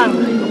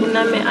alanga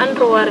kuna me an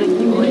ri wa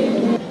ridiwe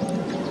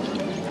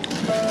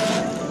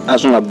A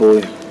swi nga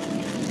bohi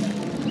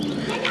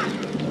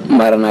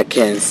mara na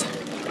cancer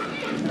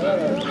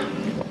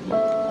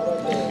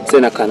se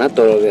na kana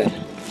tolovela.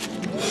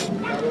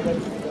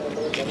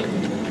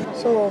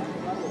 So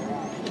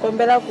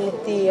kombela ku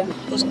tiya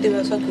u swi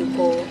tiva swa ku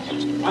ko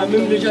A mi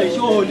mleja hi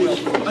xiholi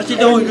a xi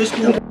ta wena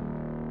xikulu.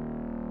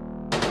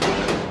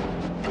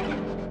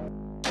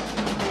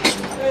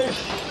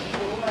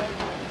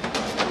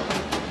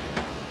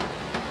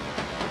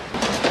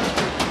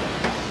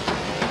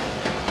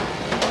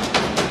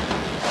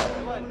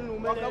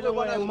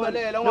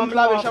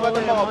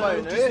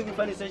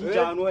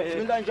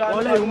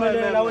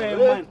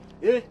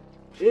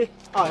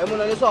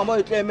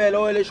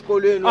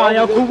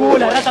 Ya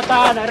khuvula ra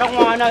tatana ra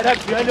n'wana ra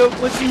biyele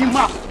ku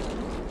sima.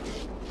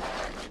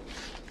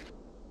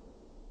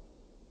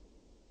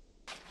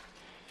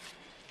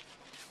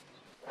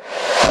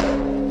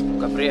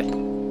 Gabriel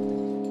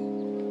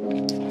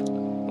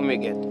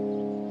Umeget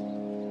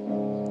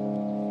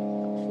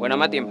wena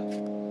Matimba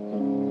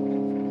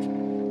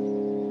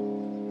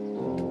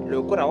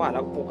loko ra wa la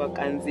ku pfuka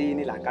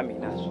kandzini la ka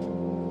mina swi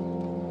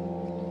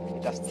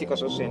ta swi tshika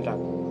swo swi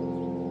endlaka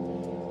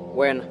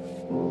wena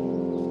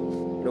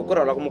loko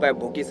ra la ku muka hi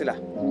bokisi la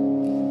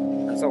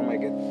a sa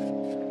Umeget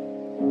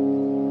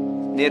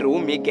ni ri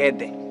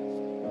Umegede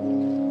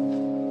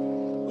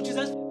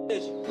uchisa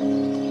lexi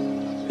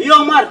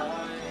yo mar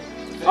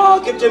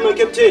captain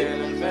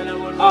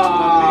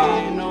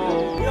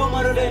yo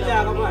mar le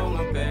la ka mar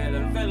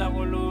fela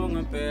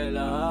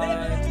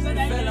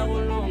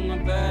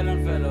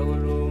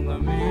kulunga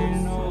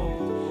mino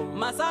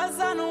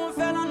masasa no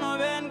fela no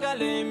ven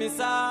gale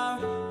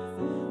misava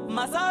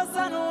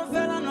masasa no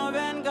fela no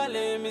ven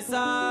gale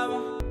misava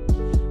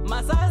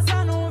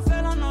masasa no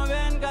fela no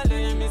ven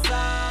gale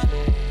misava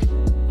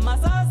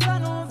masasa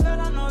no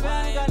fela no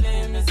ven gale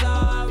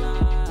misava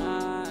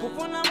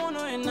kupuna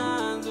muno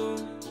inanzu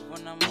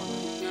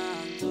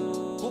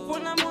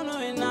kupuna muno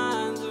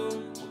inanzu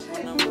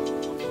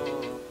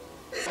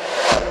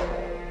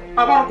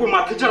Abar ku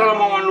mathicara la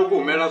mawani loko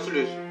humela swilo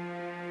leswi.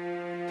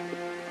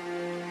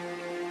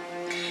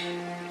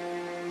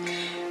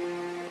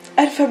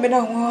 A ri fambi na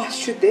n'wana wa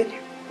xichudeni.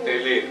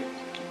 Tele.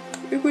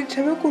 I ku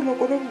chava ku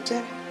loko no n'wi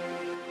byela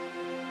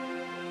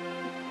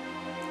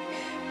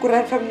ku ri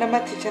a ri fambi na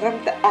mathicara mi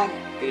ta ala.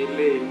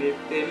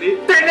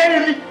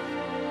 Teleni.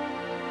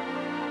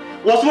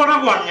 Wa swi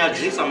vona ku wa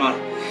nyadzhisa mara.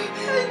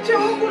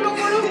 Chava ku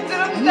loko no n'wi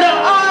byela mi ta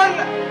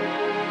ala.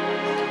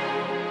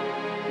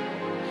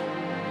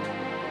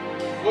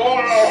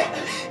 What?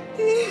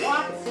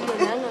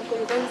 Sebenarnya aku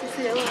bukan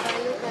sisi yang orang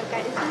luka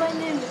kayak itu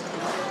mana?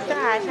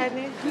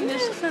 kahlani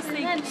leswi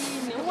sasekile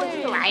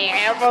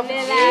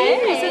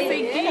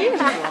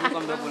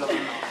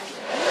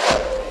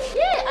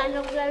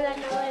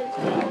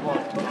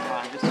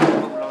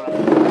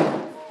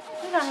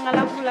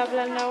rangala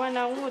vulavula na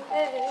wena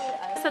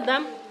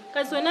Saddam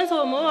kasi wena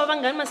nso mo va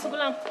vanghani masiku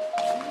lama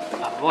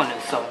vona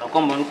sawuna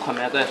komba ni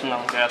khomeka leswi nga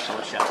n'wi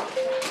swo xava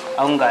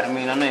a ku nga ri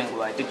mina no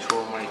hinguva hi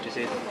tichomo hi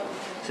twisisa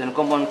se ni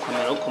komba ni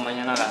khomela u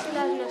khomanyana laha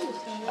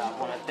a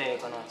vona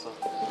teka na so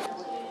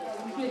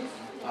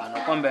no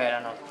kombela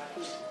no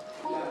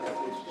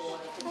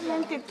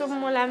ni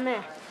titumula me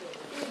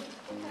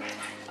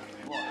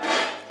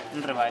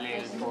ni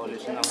rivaleli bo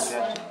leswi nga n'wi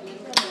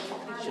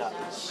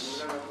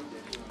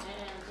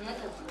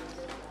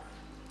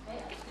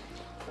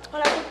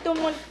Hola,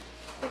 titumula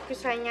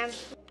tikusanyana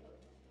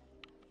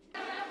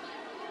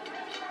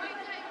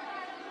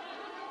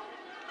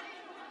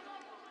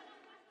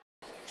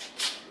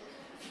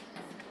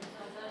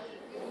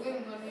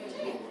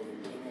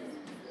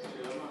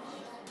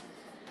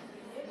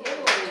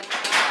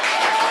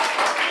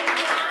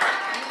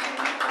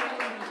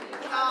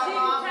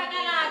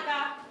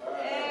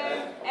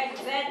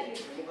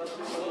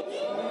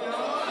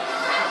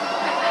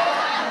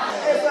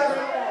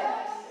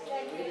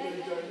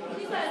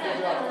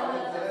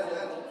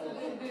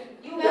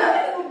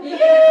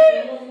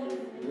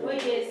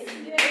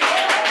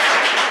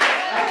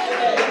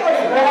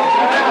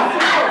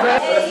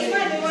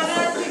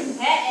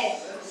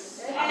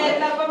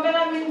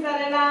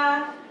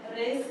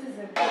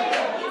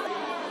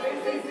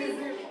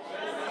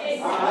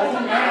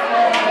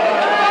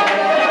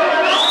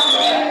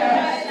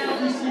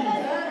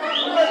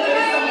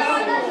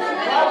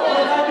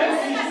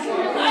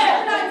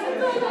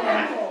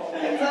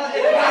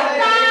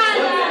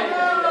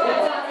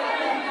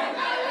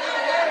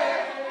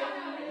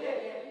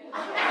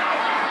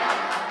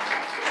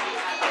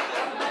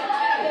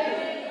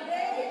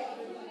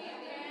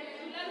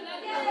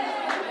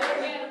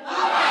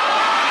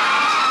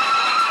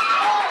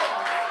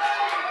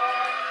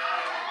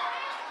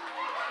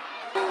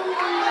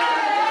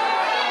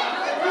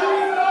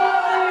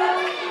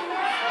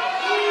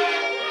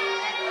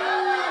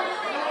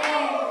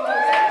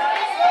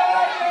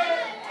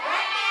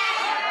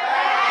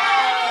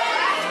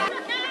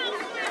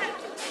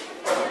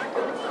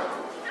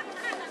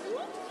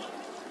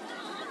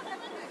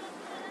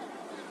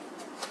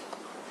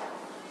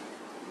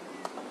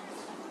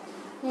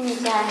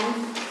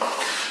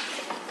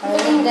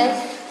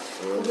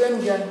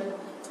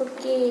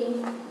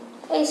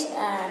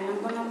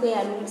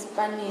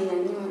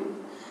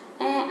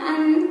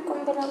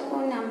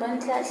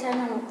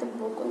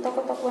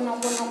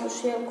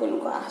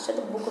swa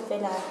tibuku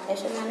phela hi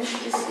swona ni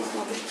twisisa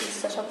na ku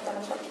twisisa swa ku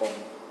tala swa kona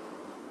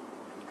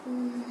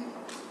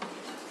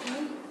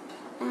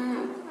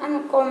a ni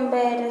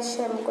kombela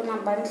xemi ku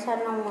namba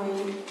ntlhanu na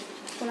n'wina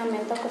ku na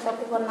mina ta kota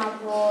ku vona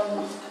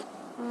vona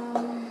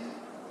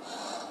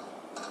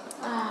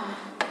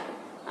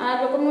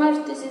loko ni nga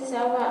swi twisisi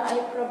hava a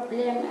yi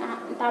problem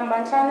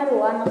ntamba ntlhanu ri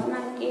one ku na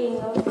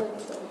nkinga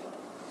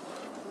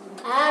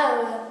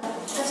hawa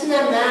a swi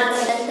na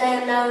mhaka ta hlaya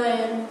na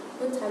wena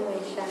u tshame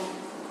hi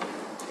hlaya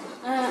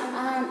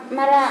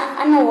mara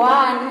ano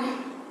one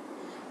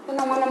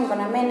kuna n'wana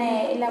munghana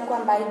mene i lava ku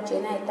hamba hi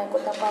jena hi ta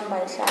kota ku hamba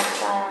hi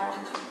hlaya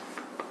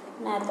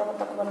na ta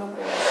kota ku vona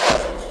ku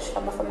swi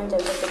fambafamba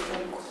njhani ka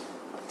tibuku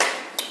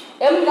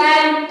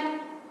munghana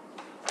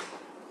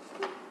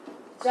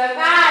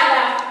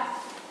byakala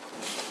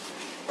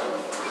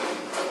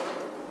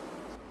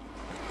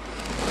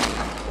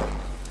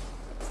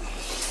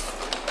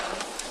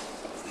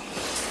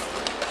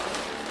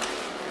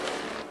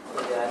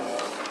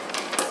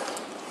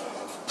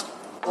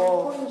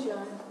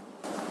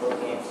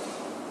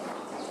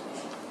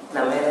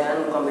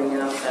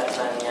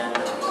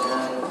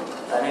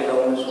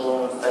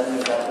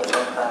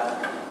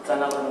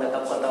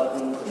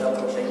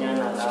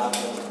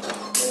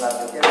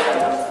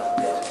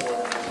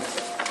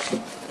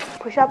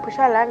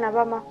phusha lana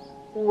vama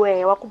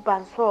we wa ku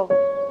bansova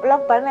u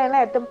lava ku bana na yena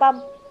hi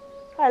timpampu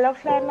a hi lava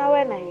ku hlaya na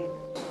wena yena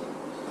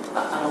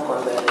a no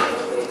kombela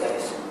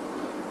guys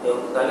yo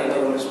kale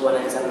loko mi swi vona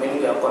hi tshameni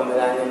ku ya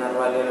kombelani na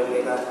rivalelo le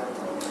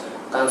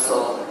ka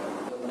nsova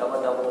ni ta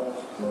kota ku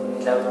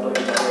endla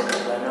vutomi bya wena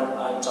vana ku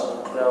antswa ku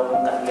tlula u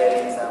nkarhi leyi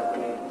endzhaku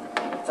leyi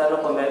sa no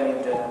kombela mi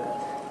byela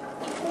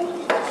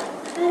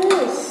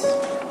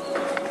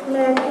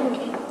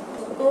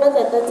u nga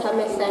ta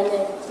tshama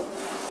hlaya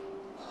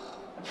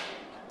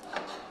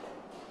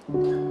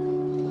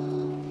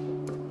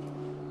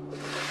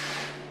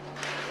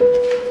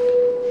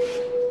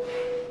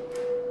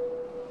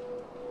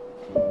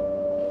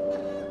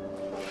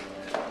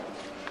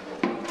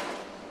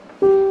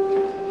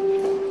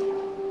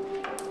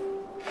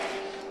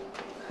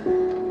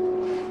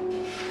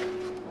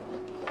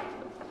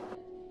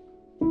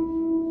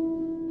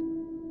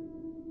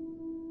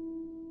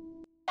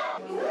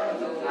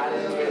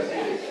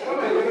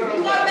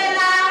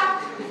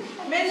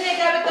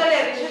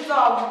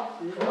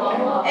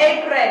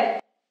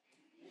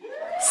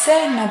Se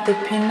na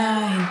tiphina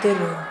hi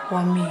ntirho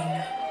wa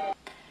mina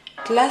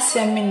Klasi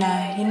ya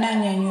mina yi na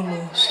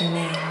nyanyulo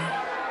swinene.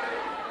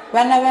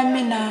 Vana va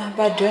mina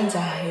va dyondza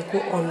hi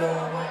ku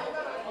olova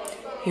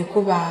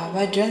hikuva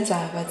va dyondza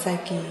va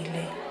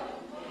tsakile.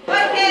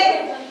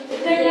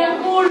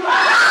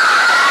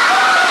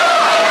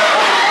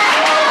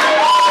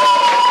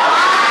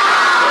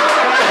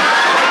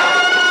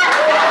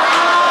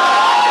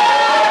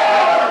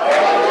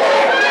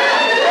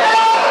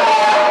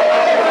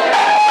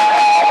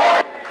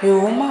 Hi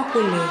huma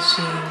kule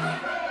swin'we,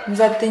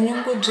 ndza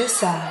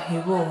tinyungubyisa hi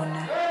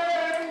vona.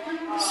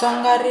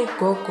 Songari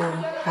Gogo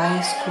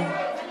High School,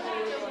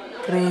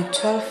 grade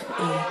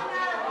 12A,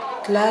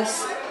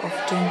 class of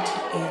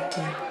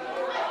 2018.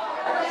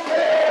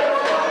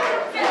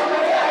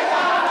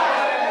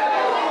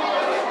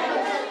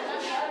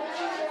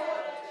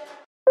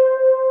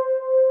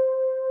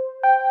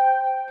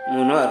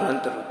 Munhu a ri na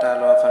ntirho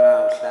talo wa fanele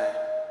a wu hlaya.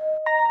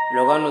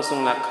 Loko a no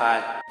sungula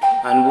khale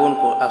a ni voni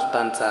ku a swi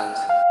ta ni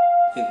tsandza.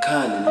 I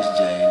khale ni xi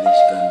jahele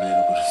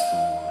xikambelo ku swi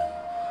sungula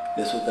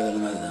leswi u tala ni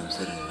nga zami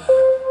swi rivala.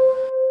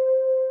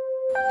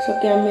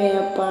 Nhloko ya mehe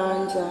ya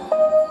pandza.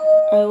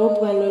 I hope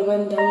vanhu va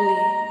ndhawu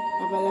leyi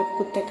a va lavi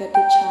ku teka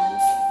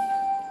ti-chance.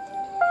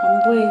 Hambi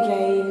vo endla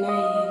yini na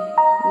yini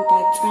ni ta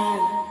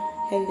tsala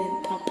and then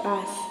ta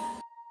pasa.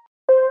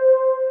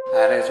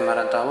 Harezi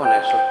mara ta vona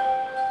hi swona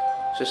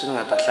sweswi ni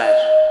nga ta hlaya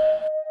swo.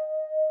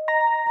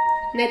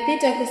 Na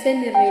titwa ku se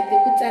ni ready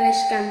ku tsala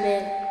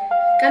xikambelo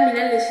ka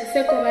mina leswi se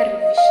ko va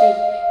revision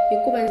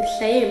hikuva ndzi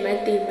hlaye hi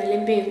matimba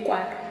lembe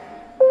hinkwaro.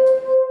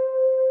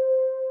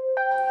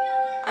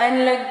 A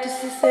ni la ku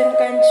twisiseni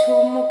ka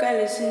nchumu ka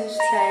leswi ni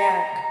swi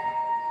hlayaka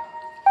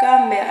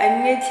kambe a ni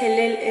nge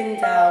tlheleli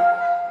endzhaku.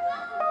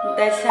 Ni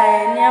ta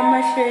hlaya ni ya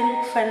mahlweni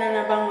ku fana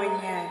na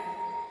van'wanyana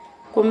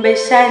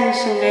kumbexani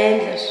swi nga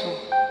endla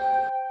swona.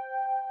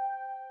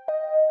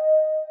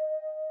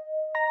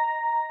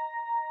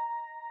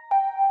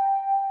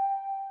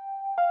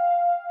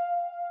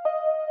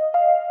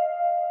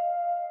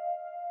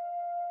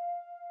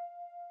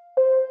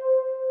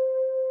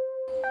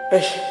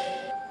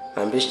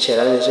 Hambi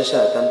xichelani lexi xa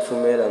ha ta ni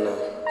pfumela na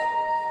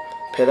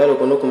phela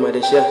loko no kuma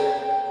lexiya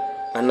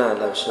a na ha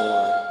lavi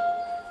xin'wana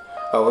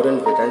a wu ri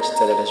ni vheta ni xi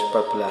tsalela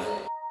xipapilana.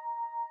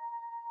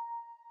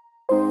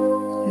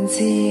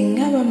 Ndzi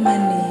nga va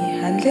mani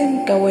handleni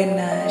ka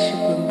wena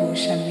xikwembu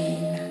xa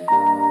mina.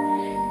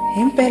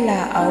 Himpela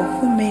a wu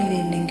pfumeli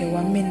nenge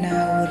wa mina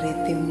wu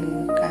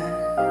retimuka.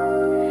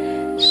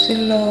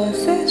 Swilo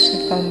se swi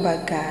famba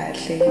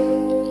kahle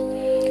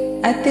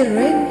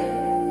entirhweni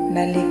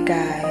na le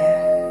kaya.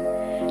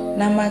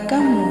 Na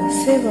makamu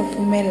se va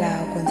pfumela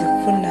ku ndzi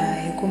pfuna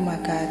hi ku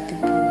maka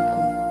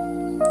tibuku.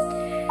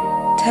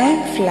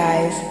 Time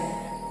flies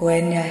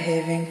when you're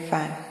having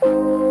fun.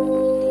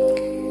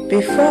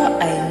 Before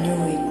I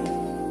knew it,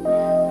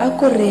 a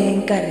ku ri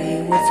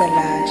nkarhi wo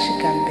tsala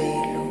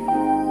xikambelo.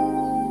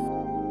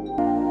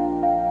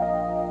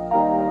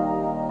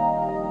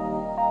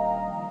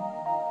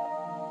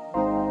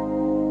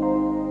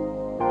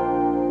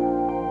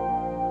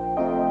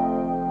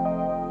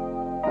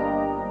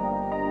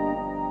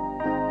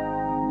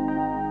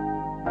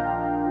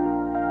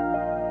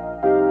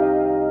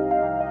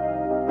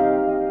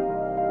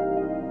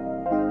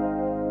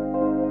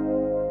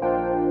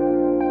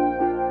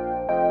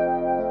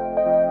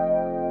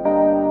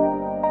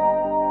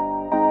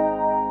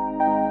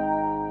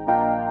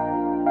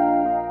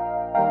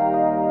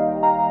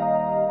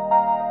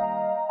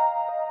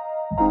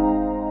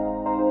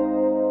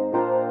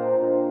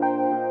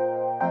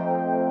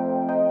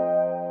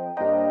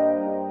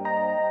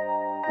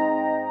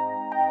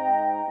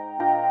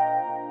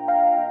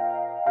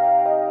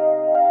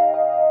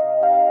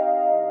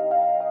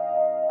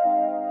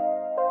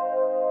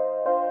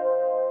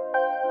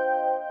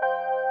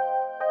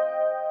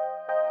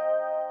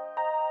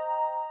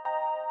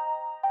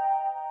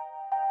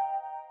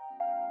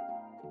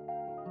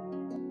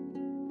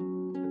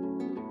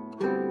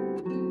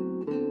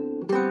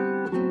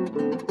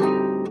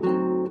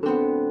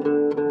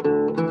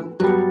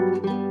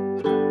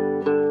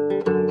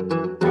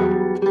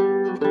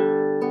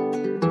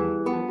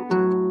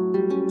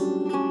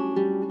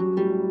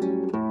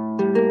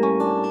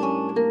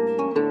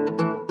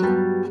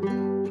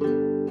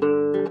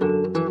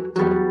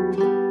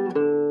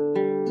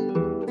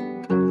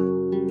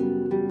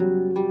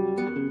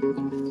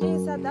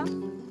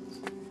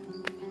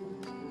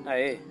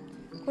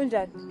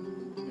 Kunjani?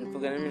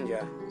 Nipfukeni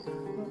minjhani?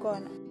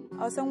 Ngikona.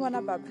 A wu se n'wi vona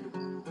Barbara?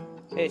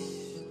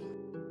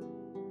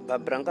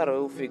 Barbara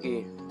nkarhi wu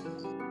fikile.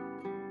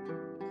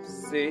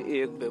 Se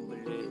i ye ku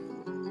bebuleni.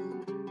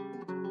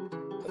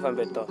 U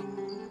fambe to.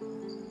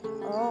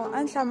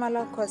 A ni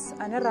hlamala cause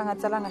a ni rhanga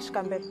tsalanga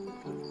xikambelo.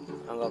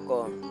 A nga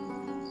kona.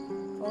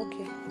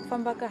 Okay,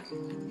 famba kahle.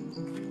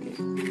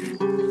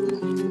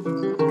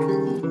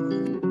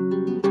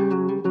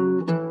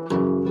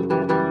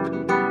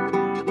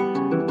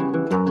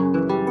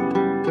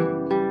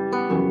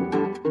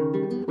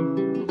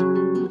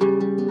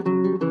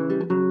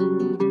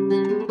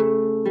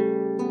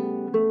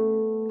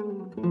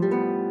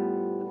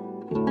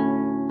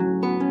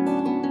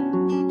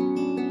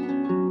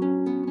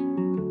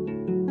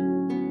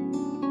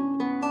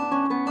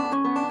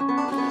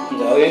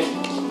 Okay.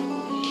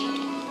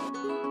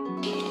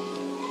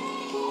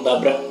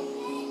 Barbara.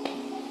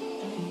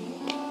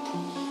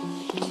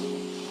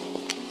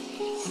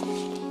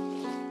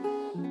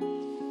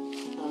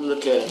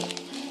 Look at it.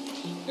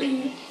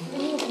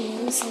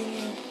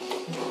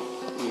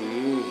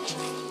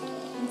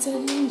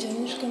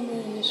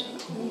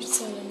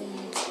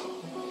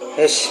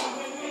 Yes.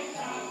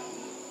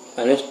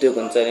 I know still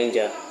concerning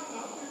Jar.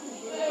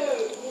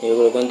 You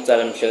will go to tell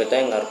him sugar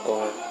tank or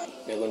corn.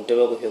 You're going to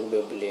work with your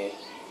baby.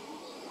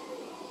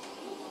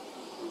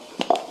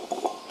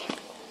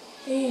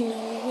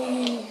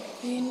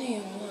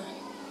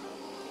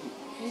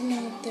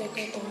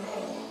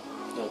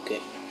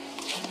 Okay.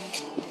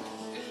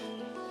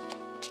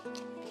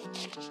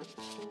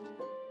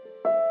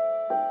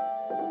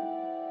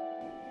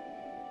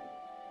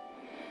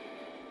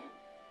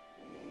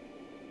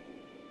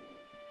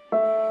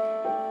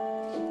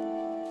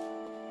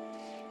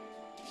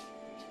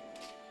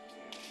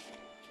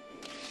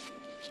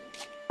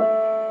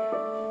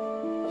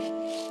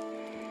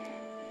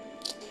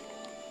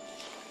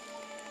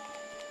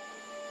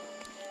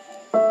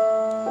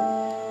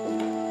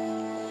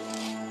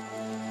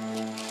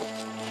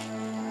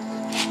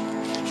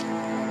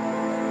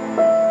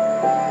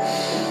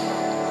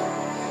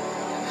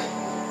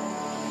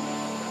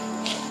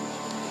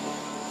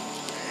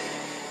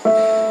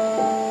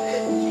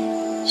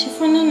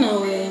 Chifana na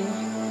wena.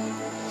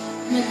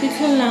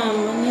 Matihlo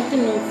lama na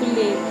tinhompfu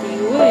leti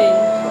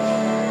wena.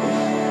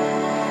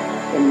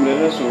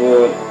 Kamlela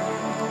swivona.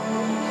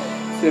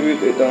 Se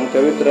vito i ta n'wi ta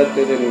vito ra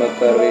teleni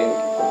makarini.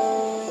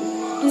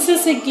 I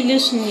sasekile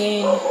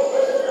swinene.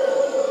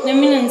 Na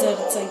mina ndza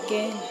ri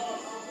tsakela.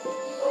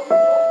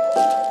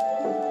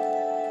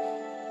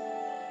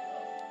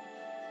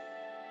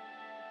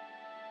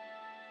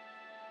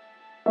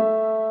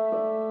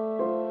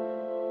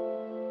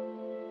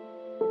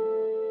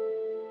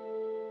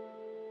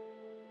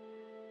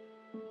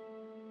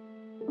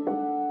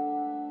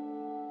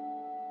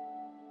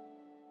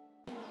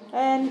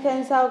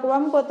 Nkhensa ku va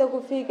mi kote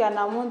ku fika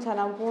namuntlha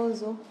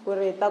nampundzu ku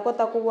ri hi ta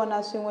kota ku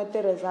vona swin'we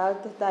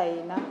ti-result ta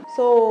hina.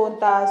 So ni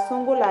ta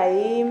sungula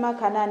hi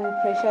Makhanani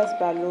Precious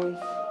Baloyi.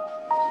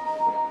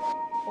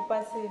 U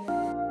pasile.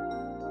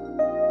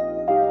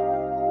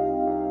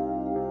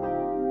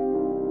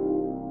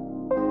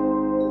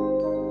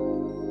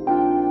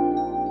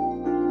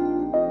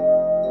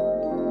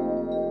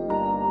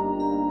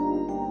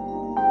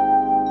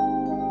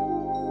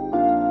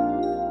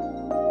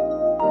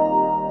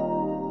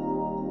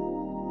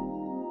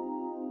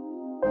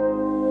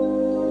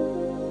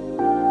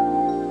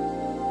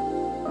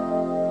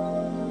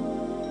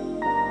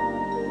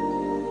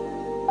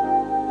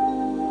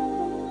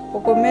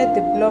 Ukume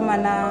diploma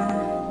na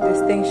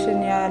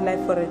distinction ya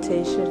life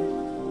orientation.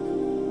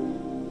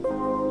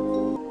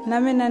 Na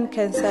mina ni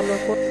khensa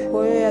loko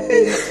koyo ya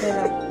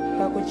tiyimisela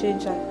ka ku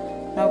cinca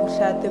na ku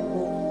hlaya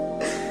tibuku.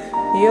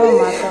 Hi yo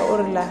mhaka u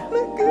ri laha.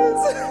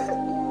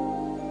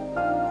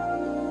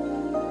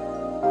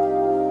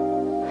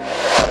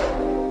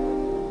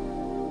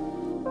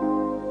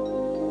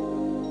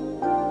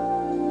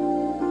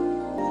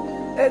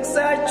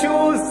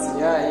 Choose.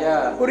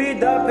 Yeah.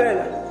 Urida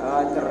pela.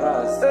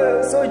 Terras.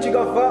 So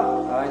jigafa.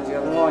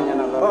 Ngonya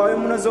na la. Ay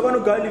muna zokano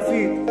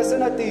galifit.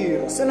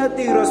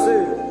 Senatira se.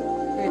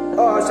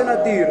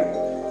 Senatira.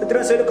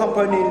 Transfer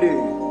company le.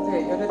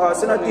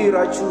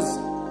 Senatira choose.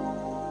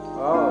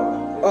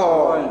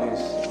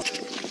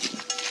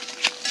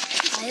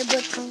 Ay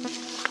but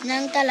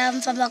nang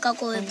talam fa baka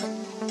ko ito.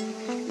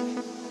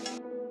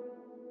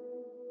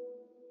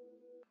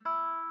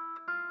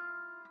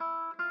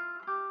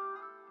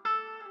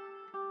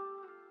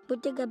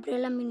 Buti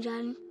Gabriela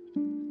minjani?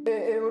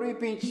 Uri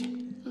pinch.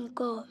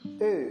 Nko.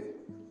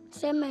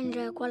 Sema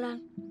nje kwalan.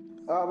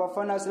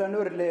 Vafana sila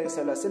no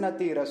relaxa la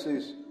senatira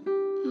sweswi.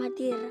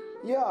 Matira.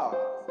 Yeah.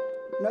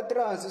 Na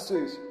trans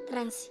sweswi.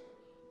 Trans.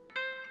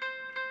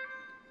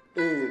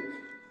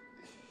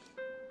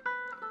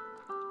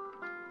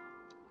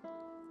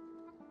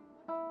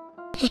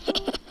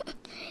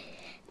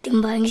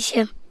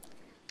 Timbangishe.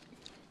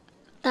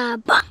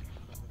 Taba.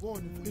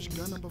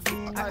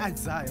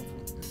 Isaiah.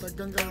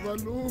 Tagangga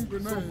balungu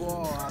na.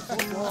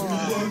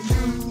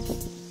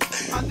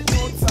 Ani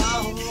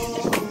notao.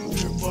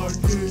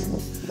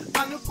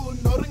 Ani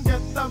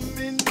kunoringeta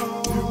mino.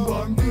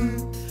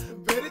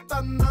 Verita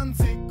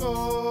nansiko.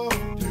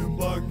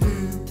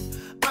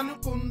 Ani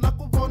kunla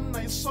kubona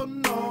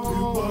isono.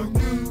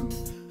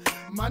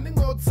 Mani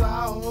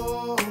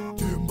notao.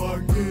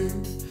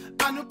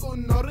 Ani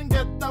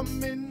kunoringeta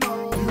mino.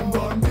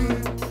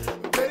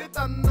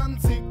 Verita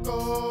nansiko.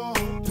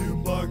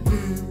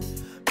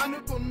 Ani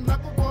kunla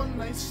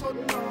kubona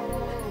isono.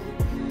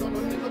 Tono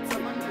nilo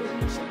tsamani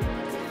nisha.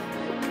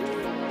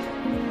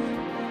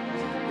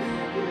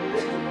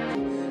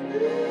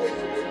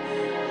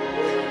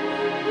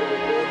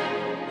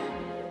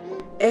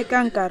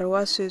 Eka nkarhi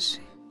wa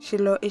sweswi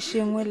xilo I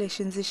xin'we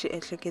lexi ndzi xi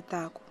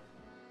ehleketaka.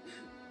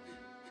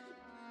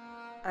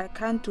 I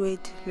can't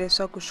wait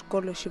leswaku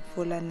xikolo xi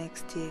pfula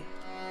next year.